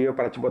energia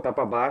para te botar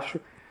para baixo,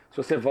 se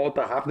você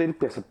volta rápido, ele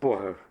pensa,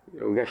 porra,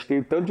 eu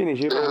gastei tanto de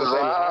energia para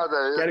botar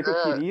ele, que era o que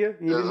eu queria,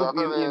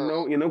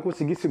 e não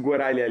consegui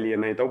segurar ele ali,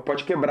 né? Então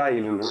pode quebrar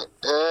ele, né?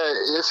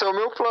 Esse é o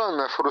meu plano,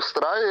 né?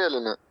 Frustrar ele,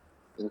 né?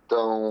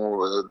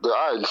 Então,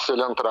 se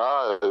ele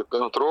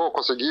entrou,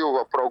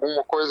 conseguiu, por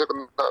alguma coisa,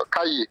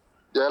 cair.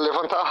 E aí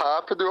levantar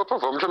rápido e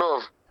vamos de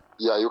novo.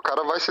 E aí o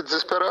cara vai se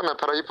desesperando, né?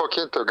 Peraí um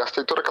pouquinho, eu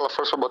gastei toda aquela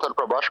força pra botar ele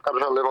pra baixo, o cara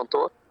já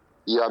levantou.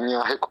 e a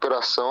minha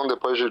recuperação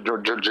depois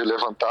de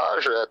levantar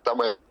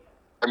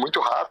é muito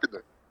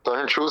rápida. Então a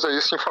gente usa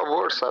isso em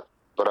favor, sabe?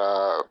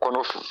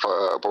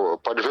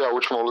 Pode ver, a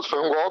última luta foi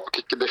um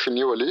golpe que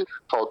definiu ali,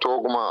 faltou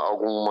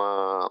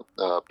alguma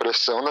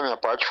pressão da minha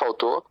parte,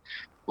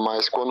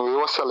 mas quando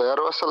eu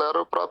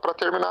acelero para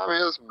terminar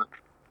mesmo, né?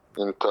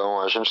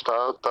 Então a gente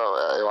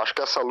eu acho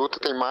que essa luta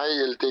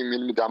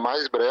me dá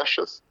mais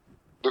brechas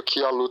do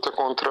que a luta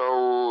contra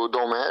o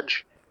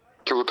Domed,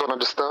 que lutou na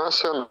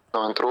distância,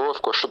 não entrou,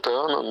 ficou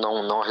chutando,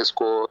 não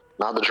arriscou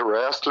nada de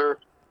wrestler.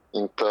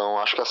 Então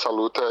acho que essa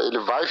luta ele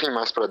vai vir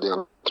mais para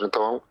dentro,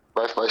 então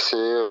vai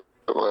ser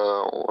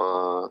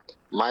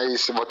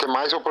vou ter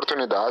mais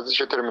oportunidades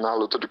de terminar a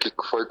luta do que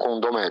foi com o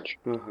Domed.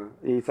 Uhum.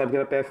 E sabe que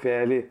na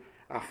PFL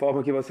a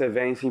forma que você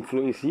vence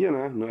influencia,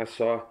 né? Não é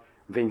só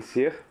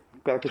vencer,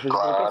 pela questão de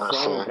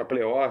pontuação, para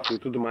playoff e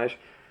tudo mais.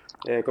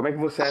 Como é que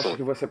você acha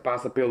que você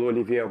passa pelo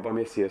Olivier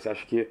Alba-Mercier? Você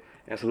acha que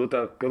essa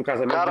luta pelo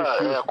casamento do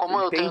X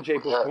entende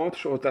aí por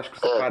pontos, ou você acha que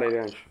você para ele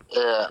antes?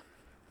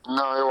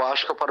 Não, eu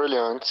acho que eu paro ele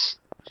antes.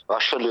 Eu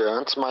acho ele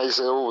antes, mas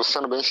eu,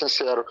 sendo bem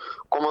sincero,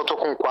 como eu tô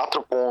com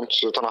 4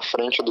 pontos, eu tô na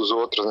frente dos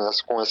outros, né,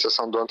 com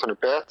exceção do Anthony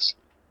Pettis,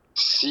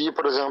 se,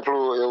 por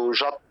exemplo,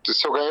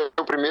 se eu ganhei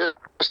o primeiro e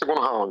o segundo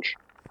round,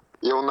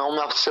 eu não me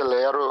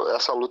acelero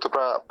essa luta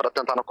para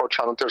tentar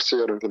nocautear no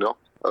terceiro, entendeu?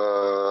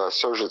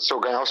 Se eu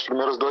ganhar os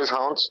primeiros 2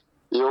 rounds,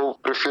 eu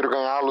prefiro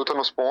ganhar a luta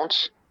nos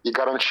pontos e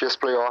garantir as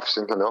playoffs,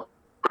 entendeu?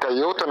 Porque aí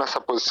eu tô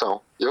nessa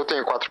posição, eu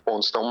tenho 4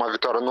 pontos, então uma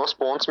vitória nos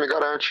pontos me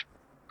garante,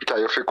 porque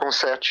aí eu fico com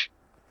 7.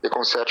 E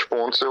com 7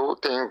 pontos eu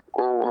tenho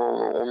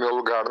o meu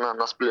lugar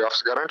nas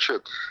playoffs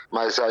garantido.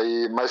 Mas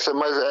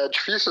é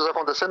difícil isso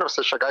acontecer, né?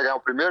 Você chegar e ganhar o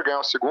primeiro, ganhar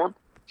o segundo.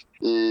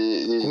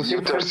 E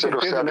o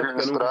terceiro você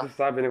administrar. Você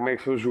sabe, né, como é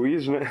que são os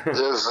juízes, né?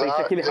 Tem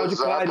aquele round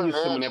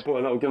claríssimo, né?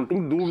 Pô, não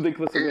tem dúvida que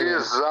você ganha.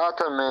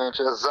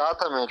 Exatamente.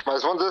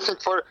 Mas vamos dizer assim,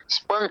 que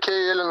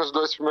espanquei ele nos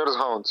 2 primeiros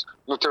rounds.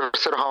 No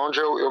terceiro round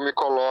eu me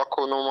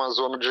coloco numa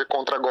zona de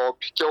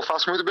contragolpe, que eu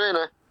faço muito bem,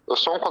 né? Eu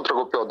sou um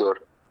contragolpeador.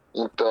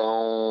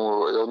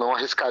 Então eu não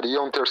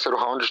arriscaria um terceiro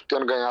round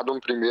tendo ganhado um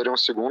primeiro e um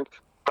segundo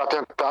para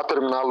tentar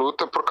terminar a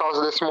luta por causa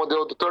desse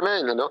modelo do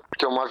torneio, entendeu?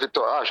 Porque uma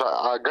vitória,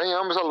 já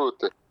ganhamos a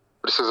luta,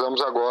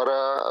 precisamos agora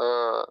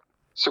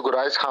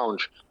segurar esse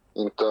round.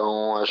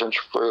 Então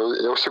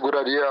eu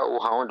seguraria o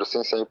round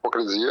assim, sem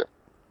hipocrisia,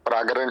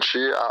 para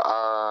garantir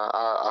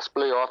as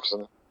playoffs,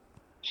 né?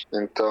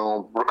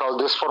 Então, por causa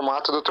desse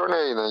formato do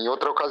torneio, né? Em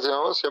outra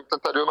ocasião eu sempre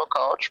tentaria o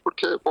nocaute,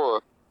 porque,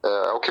 pô,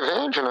 é o que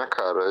vende, né,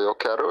 cara? Eu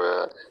quero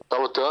estar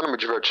lutando, me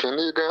divertindo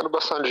e ganhando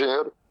bastante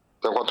dinheiro.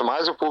 Então, quanto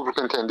mais o público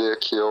entender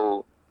que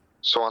eu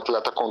sou um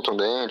atleta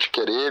contundente,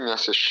 querer me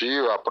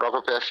assistir, a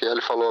própria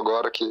PFL falou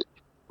agora que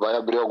vai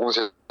abrir alguns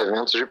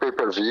eventos de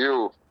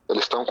pay-per-view,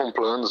 eles estão com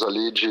planos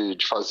ali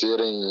de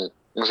fazerem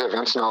uns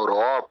eventos na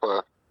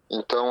Europa,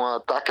 então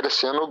tá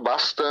crescendo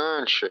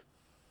bastante.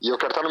 E eu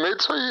quero estar no meio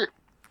disso aí.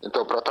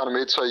 Então, para estar no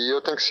meio disso aí,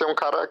 eu tenho que ser um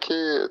cara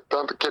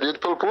tanto querido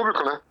pelo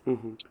público, né?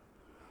 Uhum.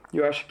 E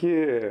eu acho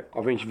que,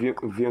 obviamente,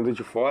 vindo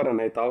de fora,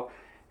 né, e tal,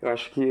 eu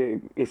acho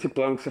que esse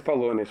plano que você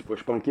falou, né, tipo,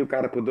 espanquei o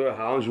cara por 2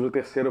 rounds, no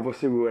terceiro eu vou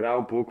segurar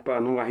um pouco para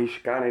não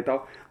arriscar, né, e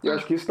tal. E eu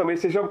acho que isso também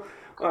seja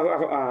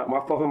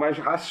uma forma mais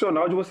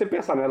racional de você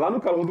pensar, né? Lá no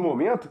calor do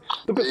momento,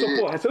 tu pensou,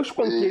 porra, se eu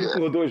espanquei ele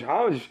por 2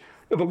 rounds,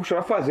 eu vou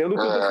continuar fazendo o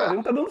que eu tô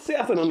fazendo, tá dando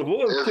certo, né? Não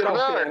vou tirar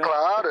o pé, né?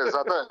 Claro,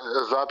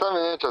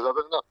 exatamente.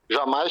 Não,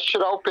 jamais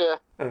tirar o pé.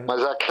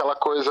 Mas é aquela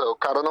coisa, o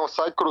cara não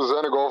sai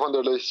cruzando igual o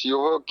Vanderlei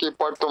Silva, que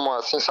pode tomar,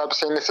 assim, sabe,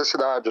 sem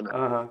necessidade,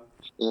 né?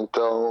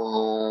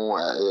 Então,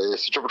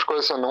 esse tipo de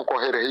coisa, assim, não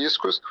correr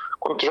riscos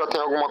quando tu já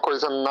tem alguma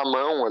coisa na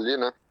mão ali,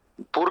 né?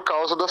 Por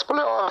causa das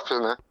playoffs,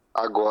 né?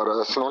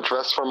 Agora, se não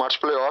tivesse formato de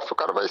playoff, o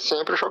cara vai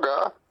sempre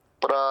jogar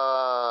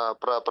pra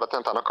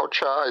tentar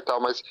nocautear e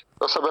tal, mas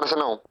eu sabendo assim,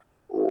 não,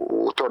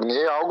 o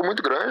torneio é algo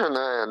muito grande,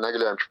 né,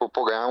 Guilherme? Tipo,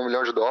 ganhar $1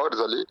 milhão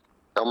ali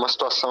é uma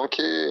situação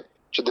que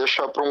te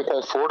deixa para um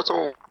conforto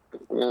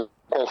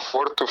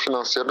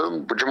financeiro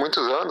de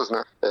muitos anos,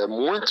 né?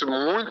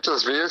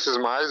 Muitas vezes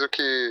mais do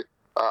que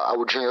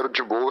o dinheiro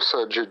de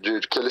bolsa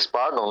que eles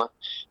pagam, né?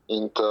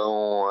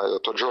 Então, eu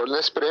tô de olho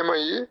nesse prêmio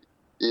aí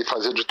e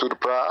fazer de tudo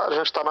pra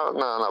gente estar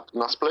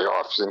nas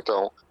playoffs.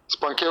 Então,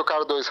 espanquei o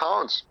cara 2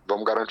 rounds,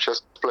 vamos garantir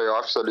as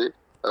playoffs ali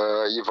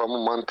e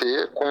vamos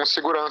manter com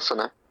segurança,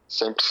 né?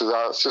 Sem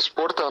precisar se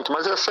expor tanto.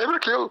 Mas é sempre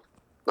aquilo.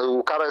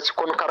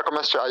 Quando o cara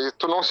começa aí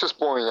tu não se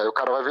expõe, aí o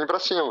cara vai vir pra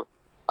cima.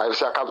 Aí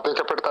você acaba tendo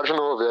que apertar de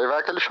novo. E aí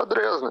vai aquele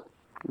xadrez, né?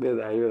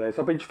 Verdade.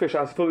 Só pra gente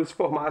fechar, você falou desse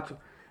formato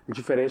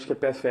diferente que a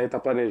PFL tá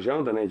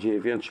planejando, né? De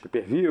eventos de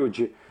pay-per-view,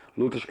 de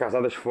lutas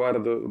casadas fora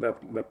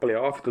da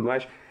playoff e tudo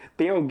mais.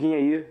 Tem alguém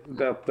aí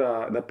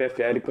da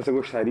PFL que você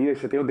gostaria, que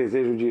você tem o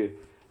desejo de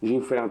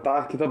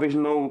enfrentar, que talvez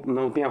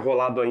não tenha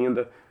rolado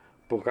ainda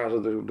por causa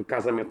do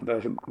casamento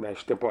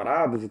das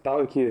temporadas e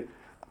tal, e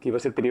que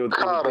você teria o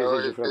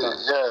desejo de enfrentar?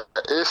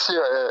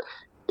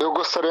 Eu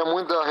gostaria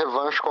muito da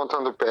revanche contra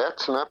o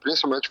Pettis, né?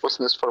 Principalmente se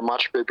fosse nesse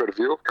formato de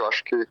pay-per-view, porque eu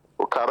acho que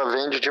o cara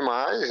vende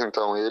demais,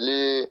 então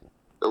ele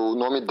o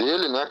nome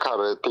dele, né,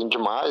 cara, tem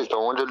demais.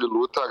 Então, onde ele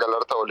luta, a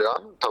galera tá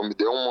olhando. Então, me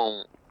deu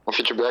um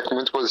feedback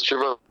muito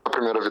positivo a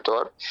primeira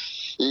vitória.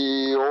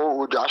 E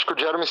eu acho que o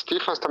Jeremy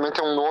Stephens também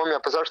tem um nome,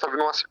 apesar de estar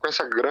vindo uma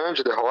sequência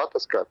grande de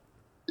derrotas, cara.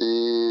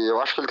 E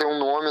eu acho que ele tem um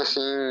nome,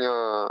 assim...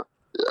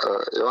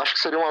 eu acho que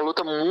seria uma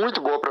luta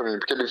muito boa pra mim,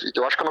 porque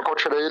eu acho que eu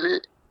nocautearia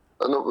ele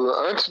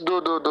antes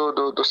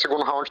do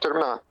segundo round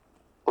terminar.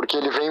 Porque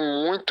ele vem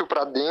muito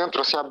pra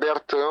dentro, assim,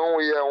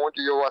 abertão, e é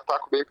onde eu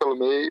ataco bem pelo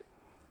meio.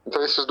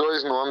 Então esses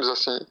dois nomes,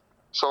 assim,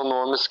 são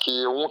nomes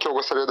que eu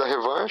gostaria da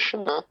revanche,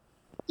 né?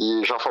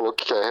 E já falou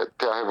que quer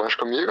ter a revanche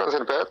comigo,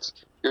 Anthony Pettis.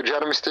 E o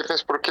Jeremy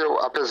Stephens, porque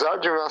apesar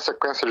de uma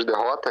sequência de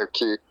derrota,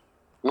 que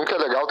nunca é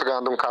legal tu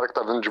ganhar de um cara que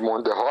tá vindo de um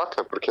monte de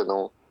derrota, porque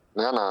não,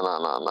 né,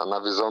 na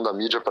visão da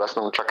mídia parece que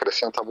não te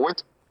acrescenta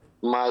muito.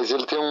 Mas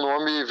ele tem um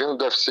nome vindo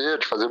do UFC,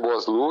 de fazer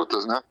boas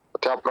lutas, né?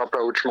 Até a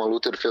própria última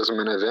luta ele fez um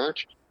main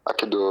event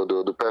aqui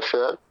do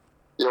PFL.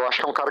 E eu acho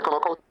que é um cara que eu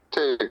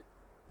nocautei.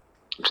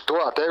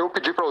 Até eu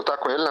pedi pra lutar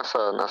com ele nessa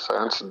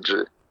antes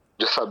de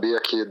saber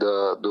aqui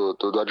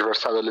do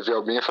adversário Olivier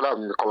Albin. Eu falei,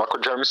 me coloca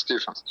o Jeremy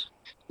Stephens.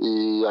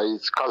 E aí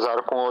se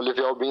casaram com o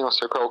Olivier Albin, não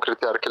sei qual é o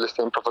critério que eles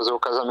têm pra fazer o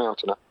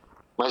casamento, né?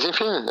 Mas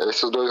enfim,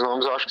 esses dois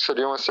nomes eu acho que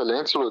seriam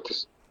excelentes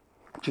lutas.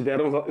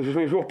 Tiveram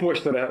justamente o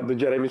oposto, né, do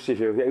Jeremy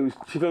Stephens. E aí o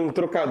Stephens um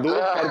trocador,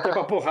 cara que foi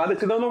pra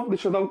porrada, não,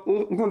 deixa eu dar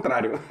o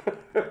contrário.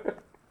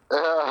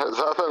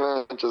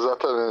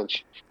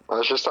 Exatamente. Mas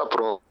a gente está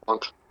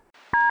pronto.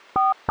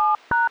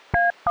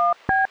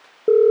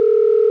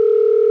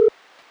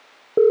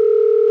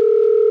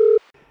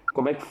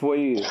 Como é que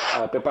foi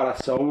a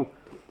preparação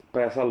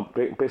para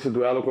esse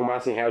duelo com o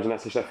Marcin Held na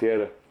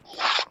sexta-feira?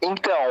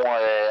 Então,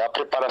 a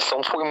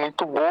preparação foi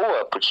muito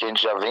boa, porque a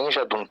gente já vem de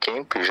um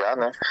camp já,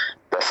 né,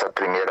 dessa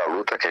primeira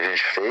luta que a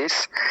gente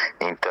fez.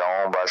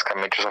 Então,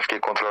 basicamente, eu só fiquei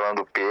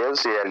controlando o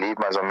peso e ali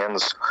mais ou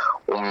menos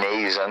um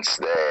mês antes,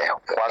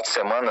 4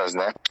 semanas,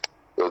 né,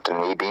 eu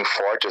treinei bem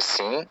forte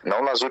assim,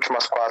 não nas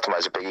últimas 4,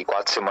 mas eu peguei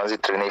 4 semanas e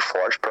treinei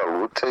forte pra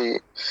luta e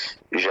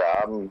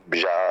já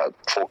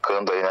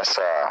focando aí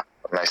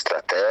na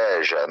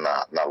estratégia,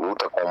 na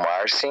luta com o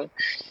Marcin.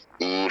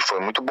 E foi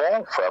muito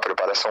bom, foi uma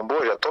preparação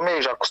boa, já tô meio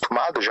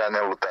acostumado já,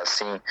 né, lutar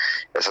assim,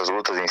 essas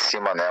lutas em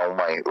cima, né,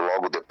 uma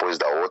logo depois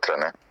da outra,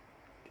 né.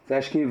 Você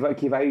acha que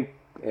vai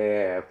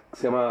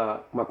ser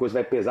uma coisa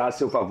que vai pesar a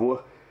seu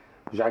favor,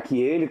 já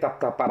que ele tá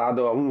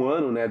parado há 1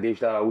 ano, né,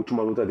 desde a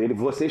última luta dele?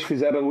 Vocês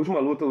fizeram a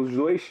última luta, os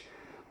dois,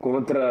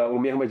 contra o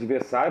mesmo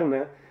adversário,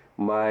 né,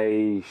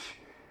 mas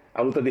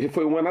a luta dele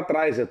foi 1 ano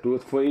atrás, a tua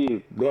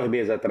foi 2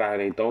 meses atrás,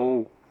 né,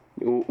 então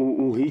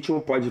o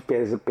ritmo pode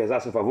pesar a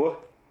seu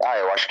favor?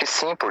 Eu acho que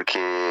sim, porque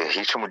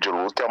ritmo de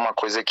luta é uma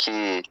coisa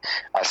que,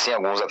 assim,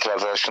 alguns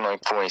atletas acho que não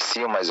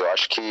influenciam, mas eu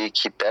acho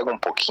que pega um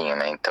pouquinho,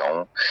 né?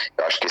 Então,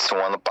 eu acho que esse 1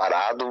 ano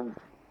parado,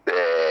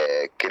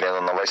 querendo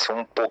ou não, vai ser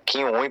um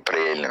pouquinho ruim pra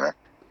ele, né?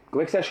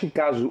 Como é que você acha que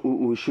casa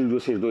o estilo de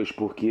vocês dois?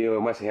 Porque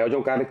o Marcin Held é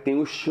um cara que tem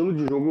um estilo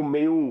de jogo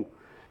meio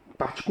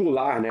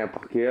particular, né?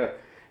 Porque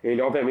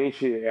ele,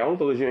 obviamente, é um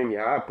lutador de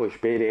MMA,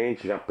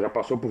 experiente, já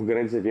passou por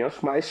grandes eventos,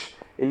 mas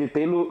ele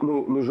tem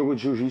no jogo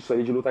de jiu-jitsu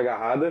aí, de luta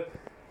agarrada,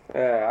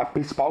 a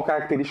principal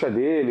característica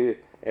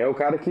dele é o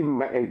cara que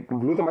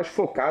luta mais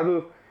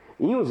focado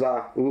em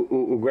usar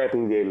o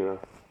grappling dele, né?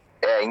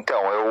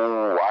 Então,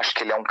 eu acho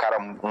que ele é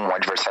um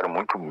adversário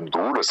muito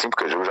duro, assim,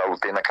 porque eu já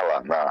lutei na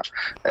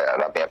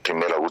minha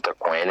primeira luta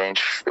com ele,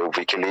 eu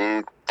vi que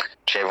ele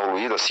tinha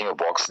evoluído, assim, o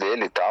boxe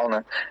dele e tal,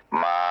 né,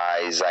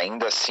 mas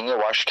ainda assim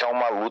eu acho que é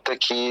uma luta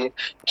que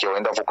eu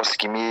ainda vou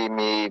conseguir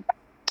me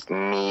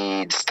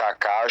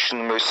destacar, acho,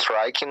 no meu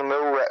strike e no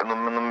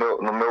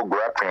meu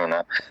grappling,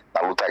 né,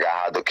 na luta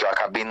agarrada, que eu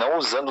acabei não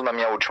usando na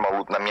minha última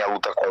luta, na minha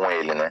luta com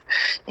ele, né.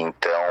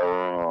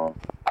 Então,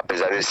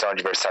 apesar de ele ser um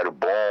adversário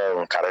bom,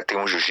 um cara que tem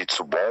um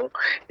jiu-jitsu bom,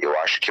 eu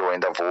acho que eu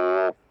ainda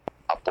vou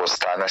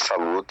apostar nessa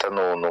luta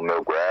no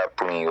meu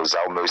grappling,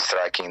 usar o meu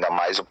strike ainda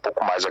mais, um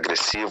pouco mais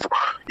agressivo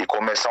e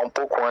começar um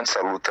pouco antes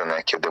a luta,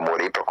 né, que eu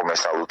demorei pra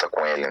começar a luta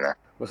com ele, né.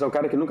 Você é um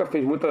cara que nunca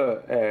fez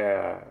muita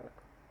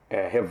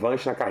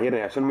revanche na carreira,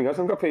 né? Se eu não me engano,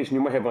 você nunca fez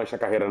nenhuma revanche na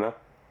carreira, né?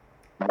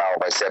 Não,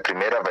 vai ser a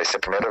primeira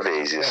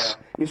vez isso.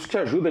 Isso te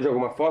ajuda de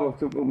alguma forma?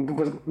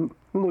 Porque,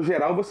 no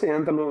geral, você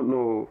entra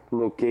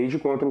no cage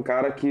contra um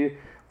cara que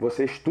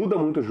você estuda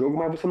muito o jogo,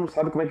 mas você não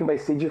sabe como é que vai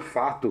ser de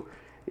fato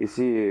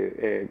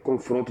esse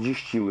confronto de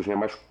estilos, né?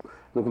 Mas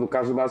no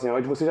caso do Marcin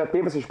Held, você já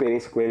teve essa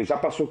experiência com ele, já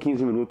passou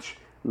 15 minutos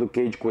no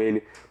cage com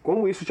ele.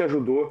 Como isso te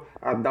ajudou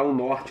a dar um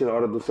norte na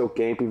hora do seu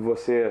camp e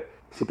você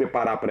se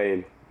preparar para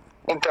ele?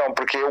 Então,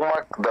 porque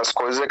uma das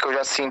coisas é que eu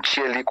já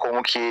senti ali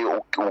como que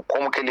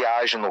ele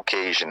age no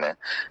cage, né?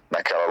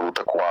 Naquela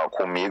luta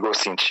comigo, eu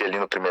senti ali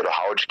no primeiro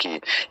round que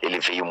ele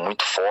veio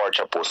muito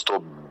forte, apostou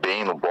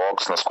bem no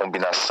boxe, nas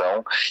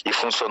combinação, e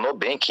funcionou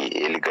bem, que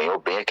ele ganhou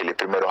bem aquele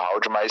primeiro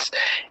round, mas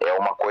é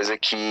uma coisa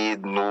que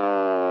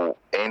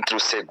entre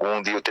o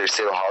segundo e o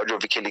terceiro round eu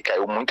vi que ele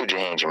caiu muito de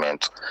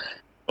rendimento.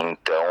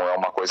 Então é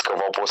uma coisa que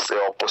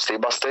eu apostei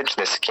bastante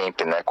nesse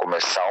camp, né?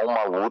 Começar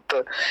uma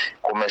luta,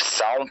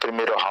 começar um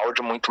primeiro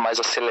round muito mais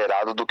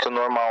acelerado do que o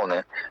normal,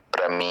 né?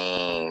 Pra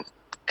mim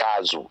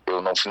caso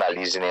eu não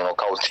finalize nem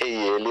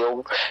nocauteie ele,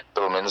 eu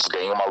pelo menos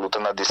ganho uma luta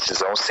na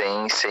decisão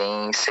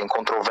sem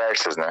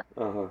controvérsias, né?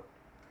 Uhum.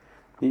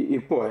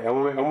 Pô, é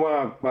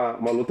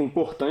uma luta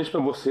importante para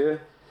você,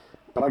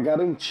 para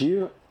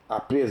garantir a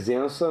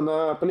presença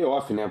na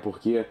playoff, né?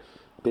 Porque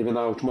teve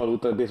na última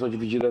luta decisão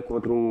dividida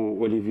contra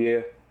o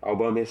Olivier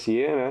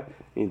Aubin-Mercier, né?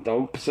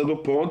 Então precisa do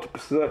ponto,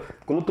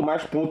 quanto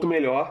mais ponto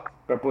melhor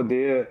para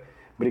poder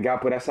brigar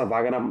por essa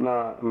vaga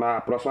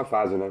na próxima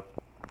fase, né?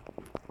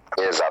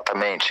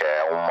 Exatamente,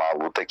 é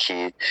uma luta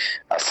que,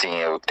 assim,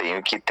 eu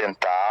tenho que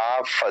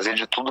tentar fazer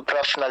de tudo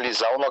para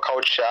finalizar ou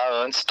nocautear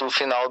antes do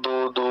final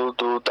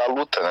da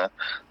luta, né?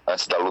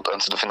 Antes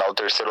do final do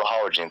terceiro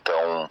round.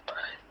 Então,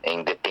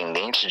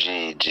 independente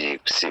de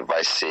se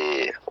vai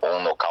ser ou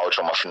um nocaute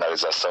ou uma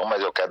finalização,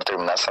 mas eu quero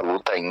terminar essa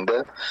luta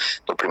ainda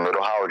no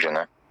primeiro round,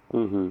 né?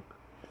 Uhum.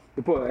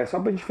 E, pô, é só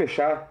pra gente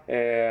fechar,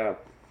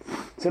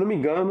 se eu não me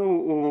engano,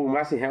 o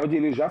Marcin Held,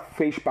 ele já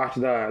fez parte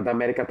da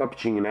América Top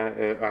Team, né?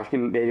 Eu acho que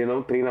ele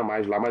não treina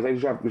mais lá, mas ele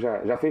já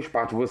fez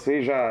parte.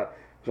 Vocês já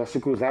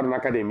se cruzaram na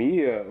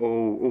academia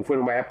ou foi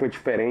numa época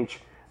diferente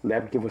da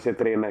época que você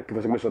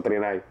começou a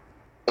treinar aí?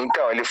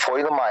 Então, ele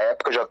foi numa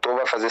época,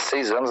 vai fazer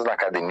 6 anos na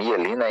academia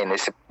ali, né? E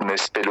nesse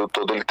período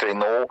todo ele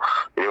treinou.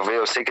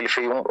 Eu sei que ele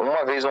fez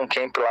uma vez um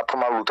camp lá pra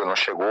uma luta, não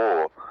chegou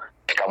a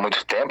ficar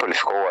muito tempo, ele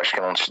ficou, acho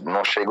que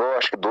não chegou,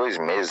 acho que 2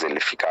 meses ele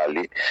ficar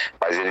ali,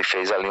 mas ele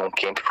fez ali um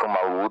camp pra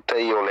uma luta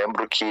e eu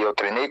lembro que eu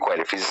treinei com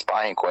ele, fiz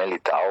sparring com ele e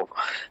tal,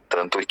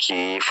 tanto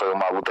que foi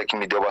uma luta que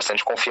me deu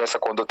bastante confiança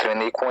quando eu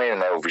treinei com ele,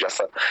 né? Eu já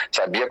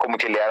sabia como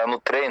que ele era no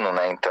treino,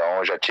 né? Então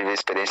eu já tive a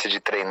experiência de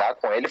treinar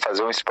com ele,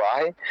 fazer um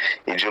sparring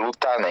e de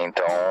lutar, né?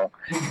 Então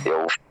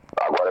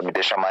agora me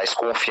deixa mais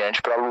confiante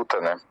pra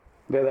luta, né?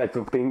 Verdade,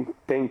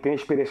 tem a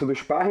experiência do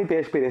sparring, tem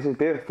a experiência de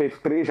ter feito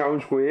 3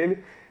 rounds com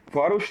ele,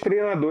 fora os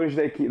treinadores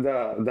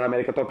da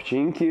América Top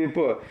Team que,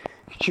 pô,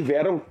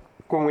 estiveram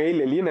com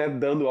ele ali, né,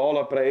 dando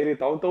aula pra ele e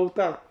tal, então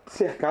tá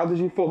cercado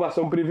de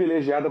informação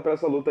privilegiada pra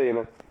essa luta aí,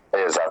 né?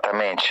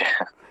 Exatamente.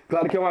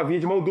 Claro que é uma via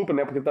de mão dupla,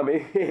 né, porque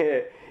também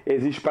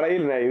existe pra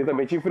ele, né, ele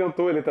também te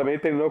enfrentou, ele também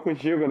treinou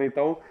contigo, né,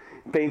 então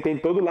tem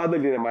todo lado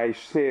ali, né,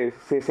 mas você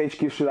sente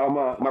que isso te dá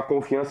uma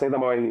confiança ainda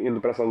maior indo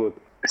pra essa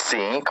luta.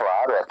 Sim,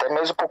 claro, até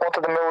mesmo por conta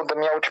da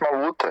minha última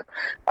luta.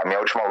 A minha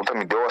última luta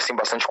me deu assim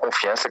bastante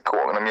confiança, que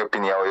na minha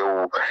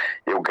opinião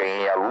eu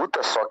ganhei a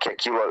luta, só que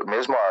aquilo,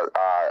 mesmo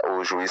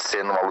o juiz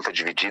sendo uma luta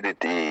dividida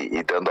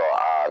e dando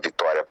a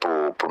vitória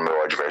pro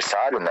meu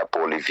adversário, né,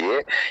 pro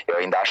Olivier, eu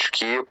ainda acho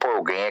que, pô,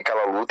 eu ganhei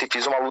aquela luta e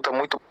fiz uma luta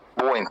muito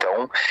boa,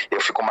 então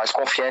eu fico mais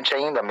confiante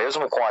ainda,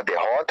 mesmo com a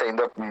derrota,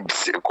 ainda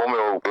como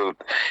eu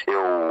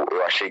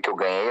achei que eu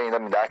ganhei, ainda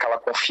me dá aquela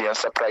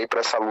confiança pra ir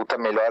pra essa luta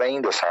melhor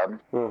ainda, sabe?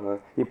 Uhum.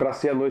 E pra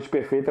ser a noite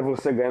perfeita,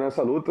 você ganha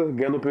nessa luta,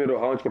 ganha no primeiro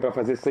round, que é pra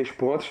fazer 6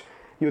 pontos,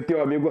 e o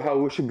teu amigo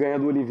Rauch ganha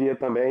do Olivier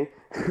também,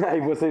 aí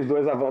vocês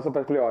dois avançam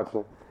pra playoffs,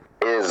 né?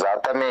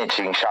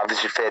 Exatamente, em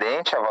chaves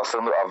diferentes,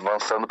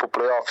 avançando pro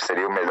playoff,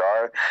 seria o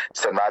melhor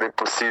cenário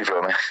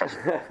possível, né?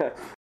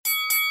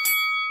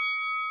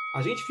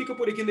 A gente fica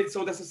por aqui na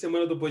edição dessa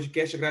semana do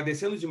podcast,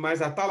 agradecendo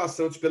demais a Tala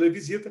Santos pela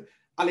visita,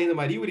 além da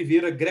Maria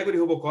Oliveira, Gregory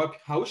Robocop,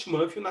 Raul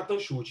Schmanf e o Nathan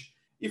Schultz.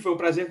 E foi um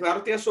prazer,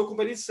 claro, ter a sua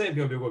companhia de sempre,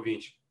 meu amigo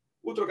ouvinte.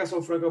 O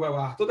Trocação Franca vai ao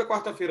ar toda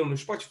quarta-feira no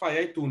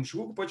Spotify, iTunes,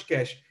 Google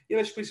Podcast e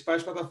nas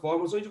principais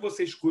plataformas onde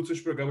você escuta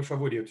seus programas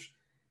favoritos.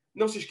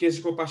 Não se esqueça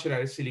de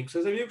compartilhar esse link com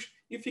seus amigos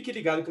e fique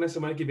ligado que na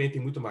semana que vem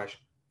tem muito mais.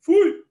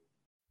 Fui!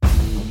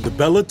 The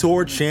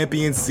Bellator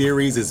Champion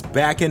Series is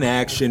back in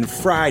action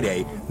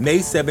Friday, May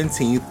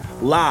 17th,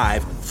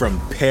 live from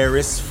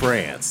Paris,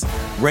 France.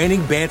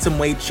 Reigning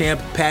bantamweight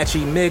champ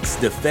Patchy Mix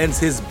defends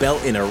his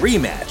belt in a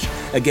rematch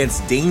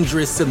against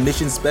dangerous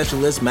submission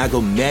specialist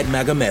Magomed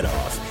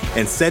Magomedov.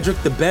 And Cedric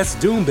the Best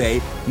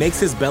Doumbé makes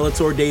his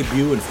Bellator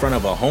debut in front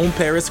of a home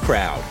Paris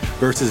crowd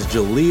versus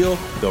Jaleel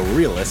the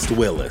Realist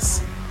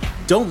Willis.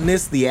 Don't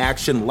miss the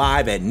action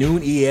live at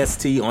noon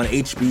EST on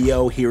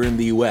HBO here in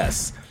the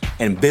US.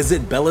 And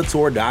visit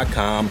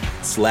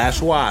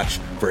Bellator.com/watch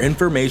for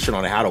information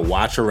on how to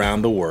watch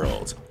around the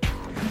world.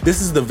 This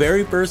is the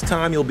very first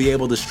time you'll be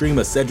able to stream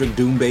a Cedric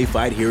Doumbé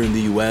fight here in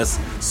the US,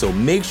 so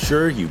make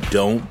sure you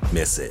don't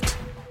miss it.